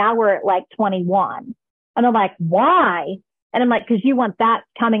days. Now we're at like 21. And I'm like, why? And I'm like, because you want that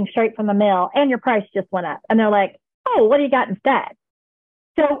coming straight from the mill, and your price just went up. And they're like, oh, what do you got instead?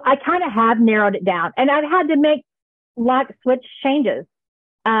 So I kind of have narrowed it down, and I've had to make switch changes.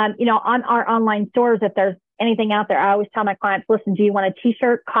 On our online stores, if there's anything out there, I always tell my clients, listen, do you want a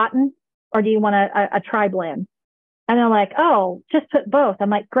t-shirt cotton, or do you want a tri-blend? And they're like, oh, just put both. I'm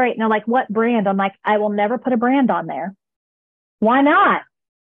like, great. And they're like, what brand? I'm like, I will never put a brand on there. Why not?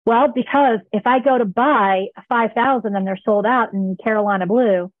 Well, because if I go to buy a 5,000 and they're sold out in Carolina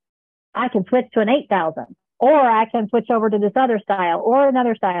blue, I can switch to an 8,000, or I can switch over to this other style or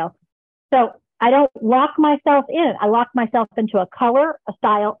another style. So I don't lock myself in. I lock myself into a color, a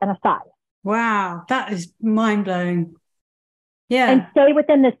style, and a size. Wow, that is mind blowing. Yeah. And stay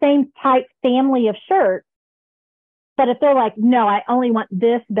within the same type family of shirts. But if they're like, no, I only want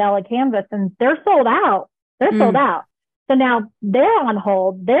this Bella canvas, and they're sold out. They're sold out. So now they're on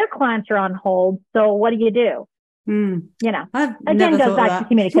hold. Their clients are on hold. So what do? Again, goes back to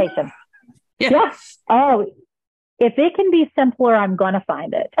communication. Yeah. Oh, if it can be simpler, I'm going to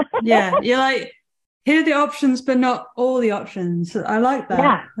find it. Yeah. You're like, here are the options, but not all the options. I like that.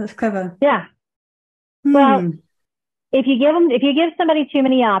 Yeah. That's clever. Yeah. Well, if you give somebody too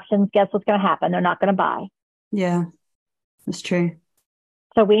many options, guess what's going to happen? They're not going to buy. Yeah, that's true.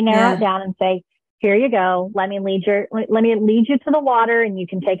 So we narrow it down and say, here you go. Let me lead you to the water, and you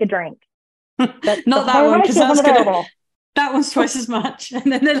can take a drink. Not that one, because that one's twice as much.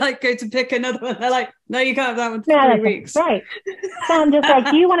 And then they like go to pick another one. They're like, no, you can't have that one for Yeah, 3 weeks. right. So I'm just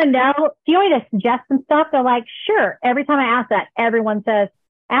like, do you want to know? Do you want me to suggest some stuff? They're like, sure. Every time I ask that, everyone says,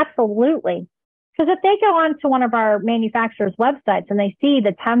 absolutely. Because if they go on to one of our manufacturers' websites and they see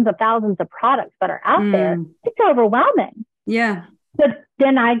the tens of thousands of products that are out there, it's overwhelming. Yeah. So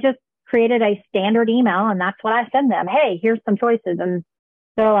then I just created a standard email, and that's what I send them. Hey, here's some choices. And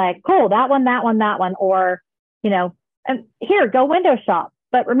they're like, cool, that one, that one, that one. Or, you know, and here, go window shop.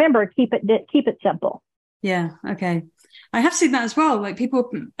 But remember, keep it simple. Yeah. Okay. I have seen that as well. Like people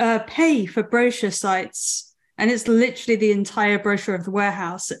pay for brochure sites, and it's literally the entire brochure of the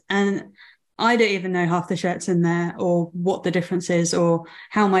warehouse. And I don't even know half the shirts in there, or what the difference is, or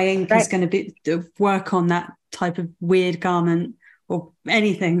how my ink is going to work on that type of weird garment or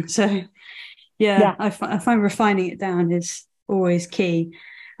anything. So yeah. I find refining it down is always key.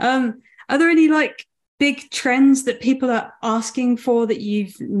 Are there any like big trends that people are asking for that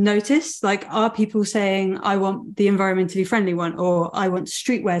you've noticed? Like, are people saying, I want the environmentally friendly one, or I want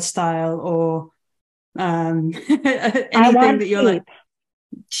streetwear style, or anything that you're cheap. Like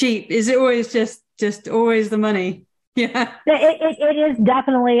cheap? Is it always just always the money? Yeah, it is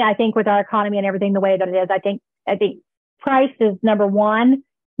definitely, I think, with our economy and everything the way that it is, I think price is number one.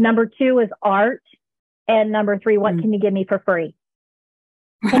 Number two is art. And number three, what can you give me for free?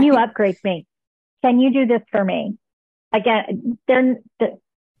 Right. Can you upgrade me? Can you do this for me? Again,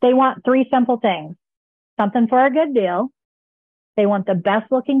 they want three simple things: something for a good deal, they want the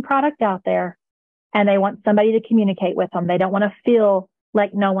best looking product out there, and they want somebody to communicate with them. They don't want to feel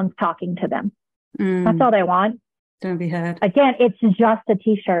like no one's talking to them. That's all they want. Don't be heard. Again, it's just a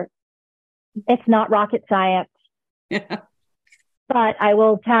t-shirt. It's not rocket science. Yeah. But I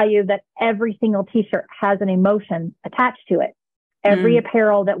will tell you that every single t-shirt has an emotion attached to it. Every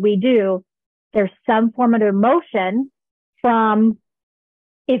apparel that we do, there's some form of emotion from,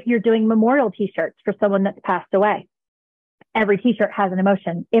 if you're doing memorial t-shirts for someone that's passed away. Every t-shirt has an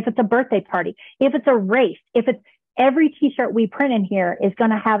emotion. If it's a birthday party, if it's a race, every t-shirt we print in here is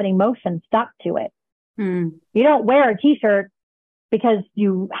going to have an emotion stuck to it. You don't wear a t-shirt because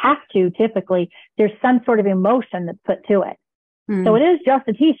you have to. Typically, there's some sort of emotion that's put to it. So it is just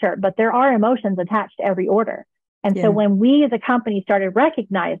a t-shirt, but there are emotions attached to every order. And so when we as a company started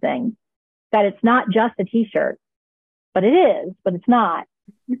recognizing that it's not just a t-shirt, but it is, but it's not.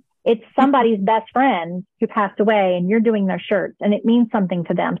 It's somebody's best friend who passed away, and you're doing their shirts, and it means something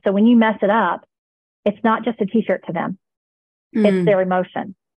to them. So when you mess it up, it's not just a t-shirt to them. It's their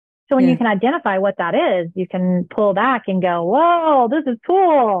emotion. So when you can identify what that is, you can pull back and go, whoa, this is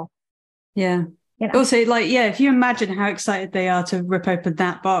cool. Yeah. You know? Also, like, if you imagine how excited they are to rip open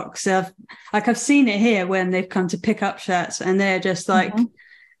that box. I've seen it here when they've come to pick up shirts, and they're just like,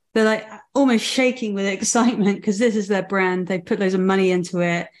 they're like almost shaking with excitement because this is their brand. They put loads of money into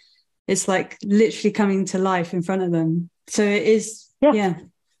it. It's like literally coming to life in front of them. So it is, it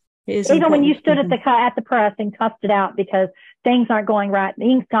is. Even when you stood at the press and cussed it out because things aren't going right, the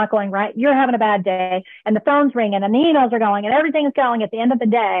ink's not going right, you're having a bad day, and the phone's ringing, and the emails are going, and everything's going. At the end of the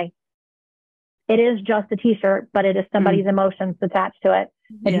day, it is just a t-shirt, but it is somebody's emotions attached to it.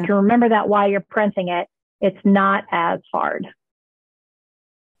 If you can remember that while you're printing it, it's not as hard.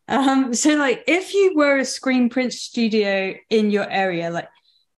 So like, if you were a screen print studio in your area, like,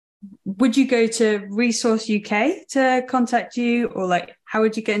 would you go to Resource UK to contact you, or like, how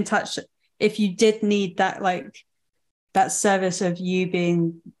would you get in touch if you did need that, like that service of you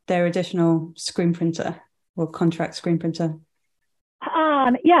being their additional screen printer or contract screen printer?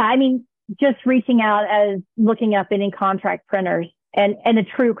 I mean, just reaching out, as looking up any contract printers and a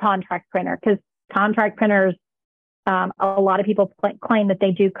true contract printer, because contract printers, a lot of people claim that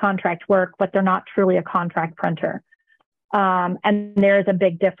they do contract work, but they're not truly a contract printer. And there's a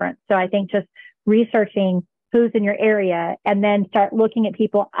big difference. So I think just researching who's in your area, and then start looking at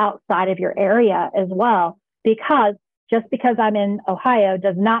people outside of your area as well, because just because I'm in Ohio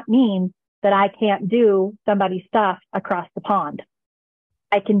does not mean that I can't do somebody's stuff across the pond.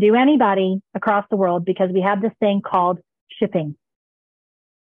 I can do anybody across the world because we have this thing called shipping.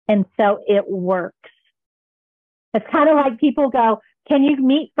 And so it works. It's kind of like people go, can you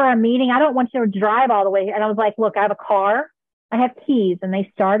meet for a meeting? I don't want you to drive all the way here. And I was like, look, I have a car, I have keys, and they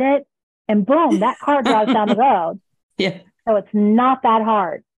start it, and boom, that car drives down the road. Yeah. So it's not that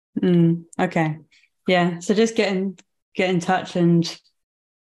hard. Okay. Yeah. So just get in touch, and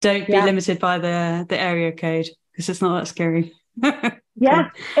don't be limited by the area code, because it's not that scary.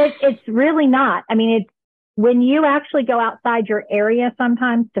 It's really not. I mean, it's when you actually go outside your area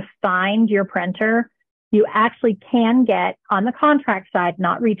sometimes to find your printer, you actually can get on the contract side,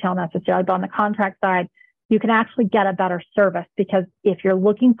 not retail necessarily, but on the contract side, you can actually get a better service, because if you're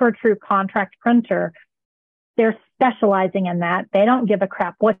looking for a true contract printer, they're specializing in that. They don't give a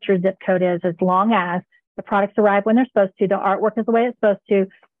crap what your zip code is, as long as the products arrive when they're supposed to, the artwork is the way it's supposed to,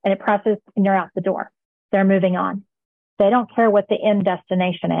 and it presses and you're out the door. They're moving on. They don't care what the end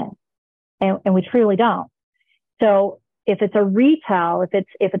destination is. And we truly don't. So if it's a retail, if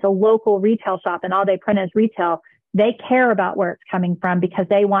it's a local retail shop and all they print is retail, they care about where it's coming from, because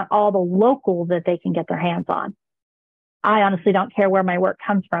they want all the local that they can get their hands on. I honestly don't care where my work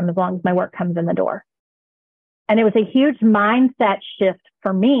comes from, as long as my work comes in the door. And it was a huge mindset shift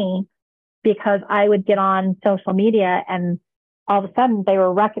for me, because I would get on social media and all of a sudden they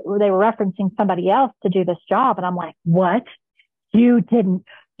were referencing somebody else to do this job. And I'm like, what? You didn't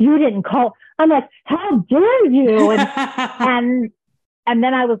call. I'm like, how dare you? And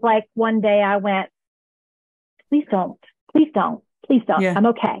then I was like, one day I went, please don't. Yeah. I'm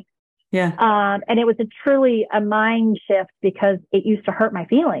okay. Yeah. And it was truly a mind shift, because it used to hurt my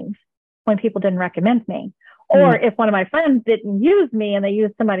feelings when people didn't recommend me, or if one of my friends didn't use me and they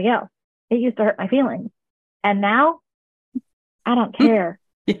used somebody else. It used to hurt my feelings. And now I don't care.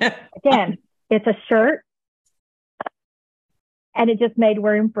 Yeah. Again, it's a shirt, and it just made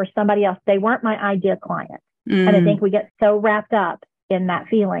room for somebody else. They weren't my ideal client. And I think we get so wrapped up in that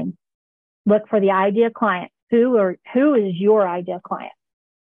feeling. Look for the ideal client. Who is your ideal client?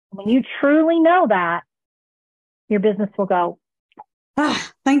 When you truly know that, your business will go.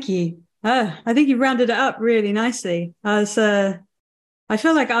 Thank you. I think you rounded it up really nicely. I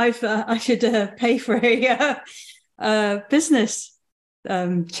feel like I should pay for a business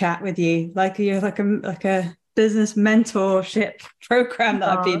chat with you, like you're like a business mentorship program that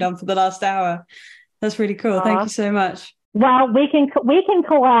I've been on for the last hour. That's really cool. Thank you so much. Well, we can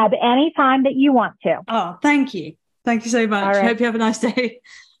collab anytime that you want to. Oh, thank you. Thank you so much. Right. Hope you have a nice day.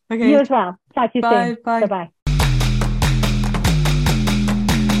 Okay. You as well. Talk to you soon. Bye. Bye-bye.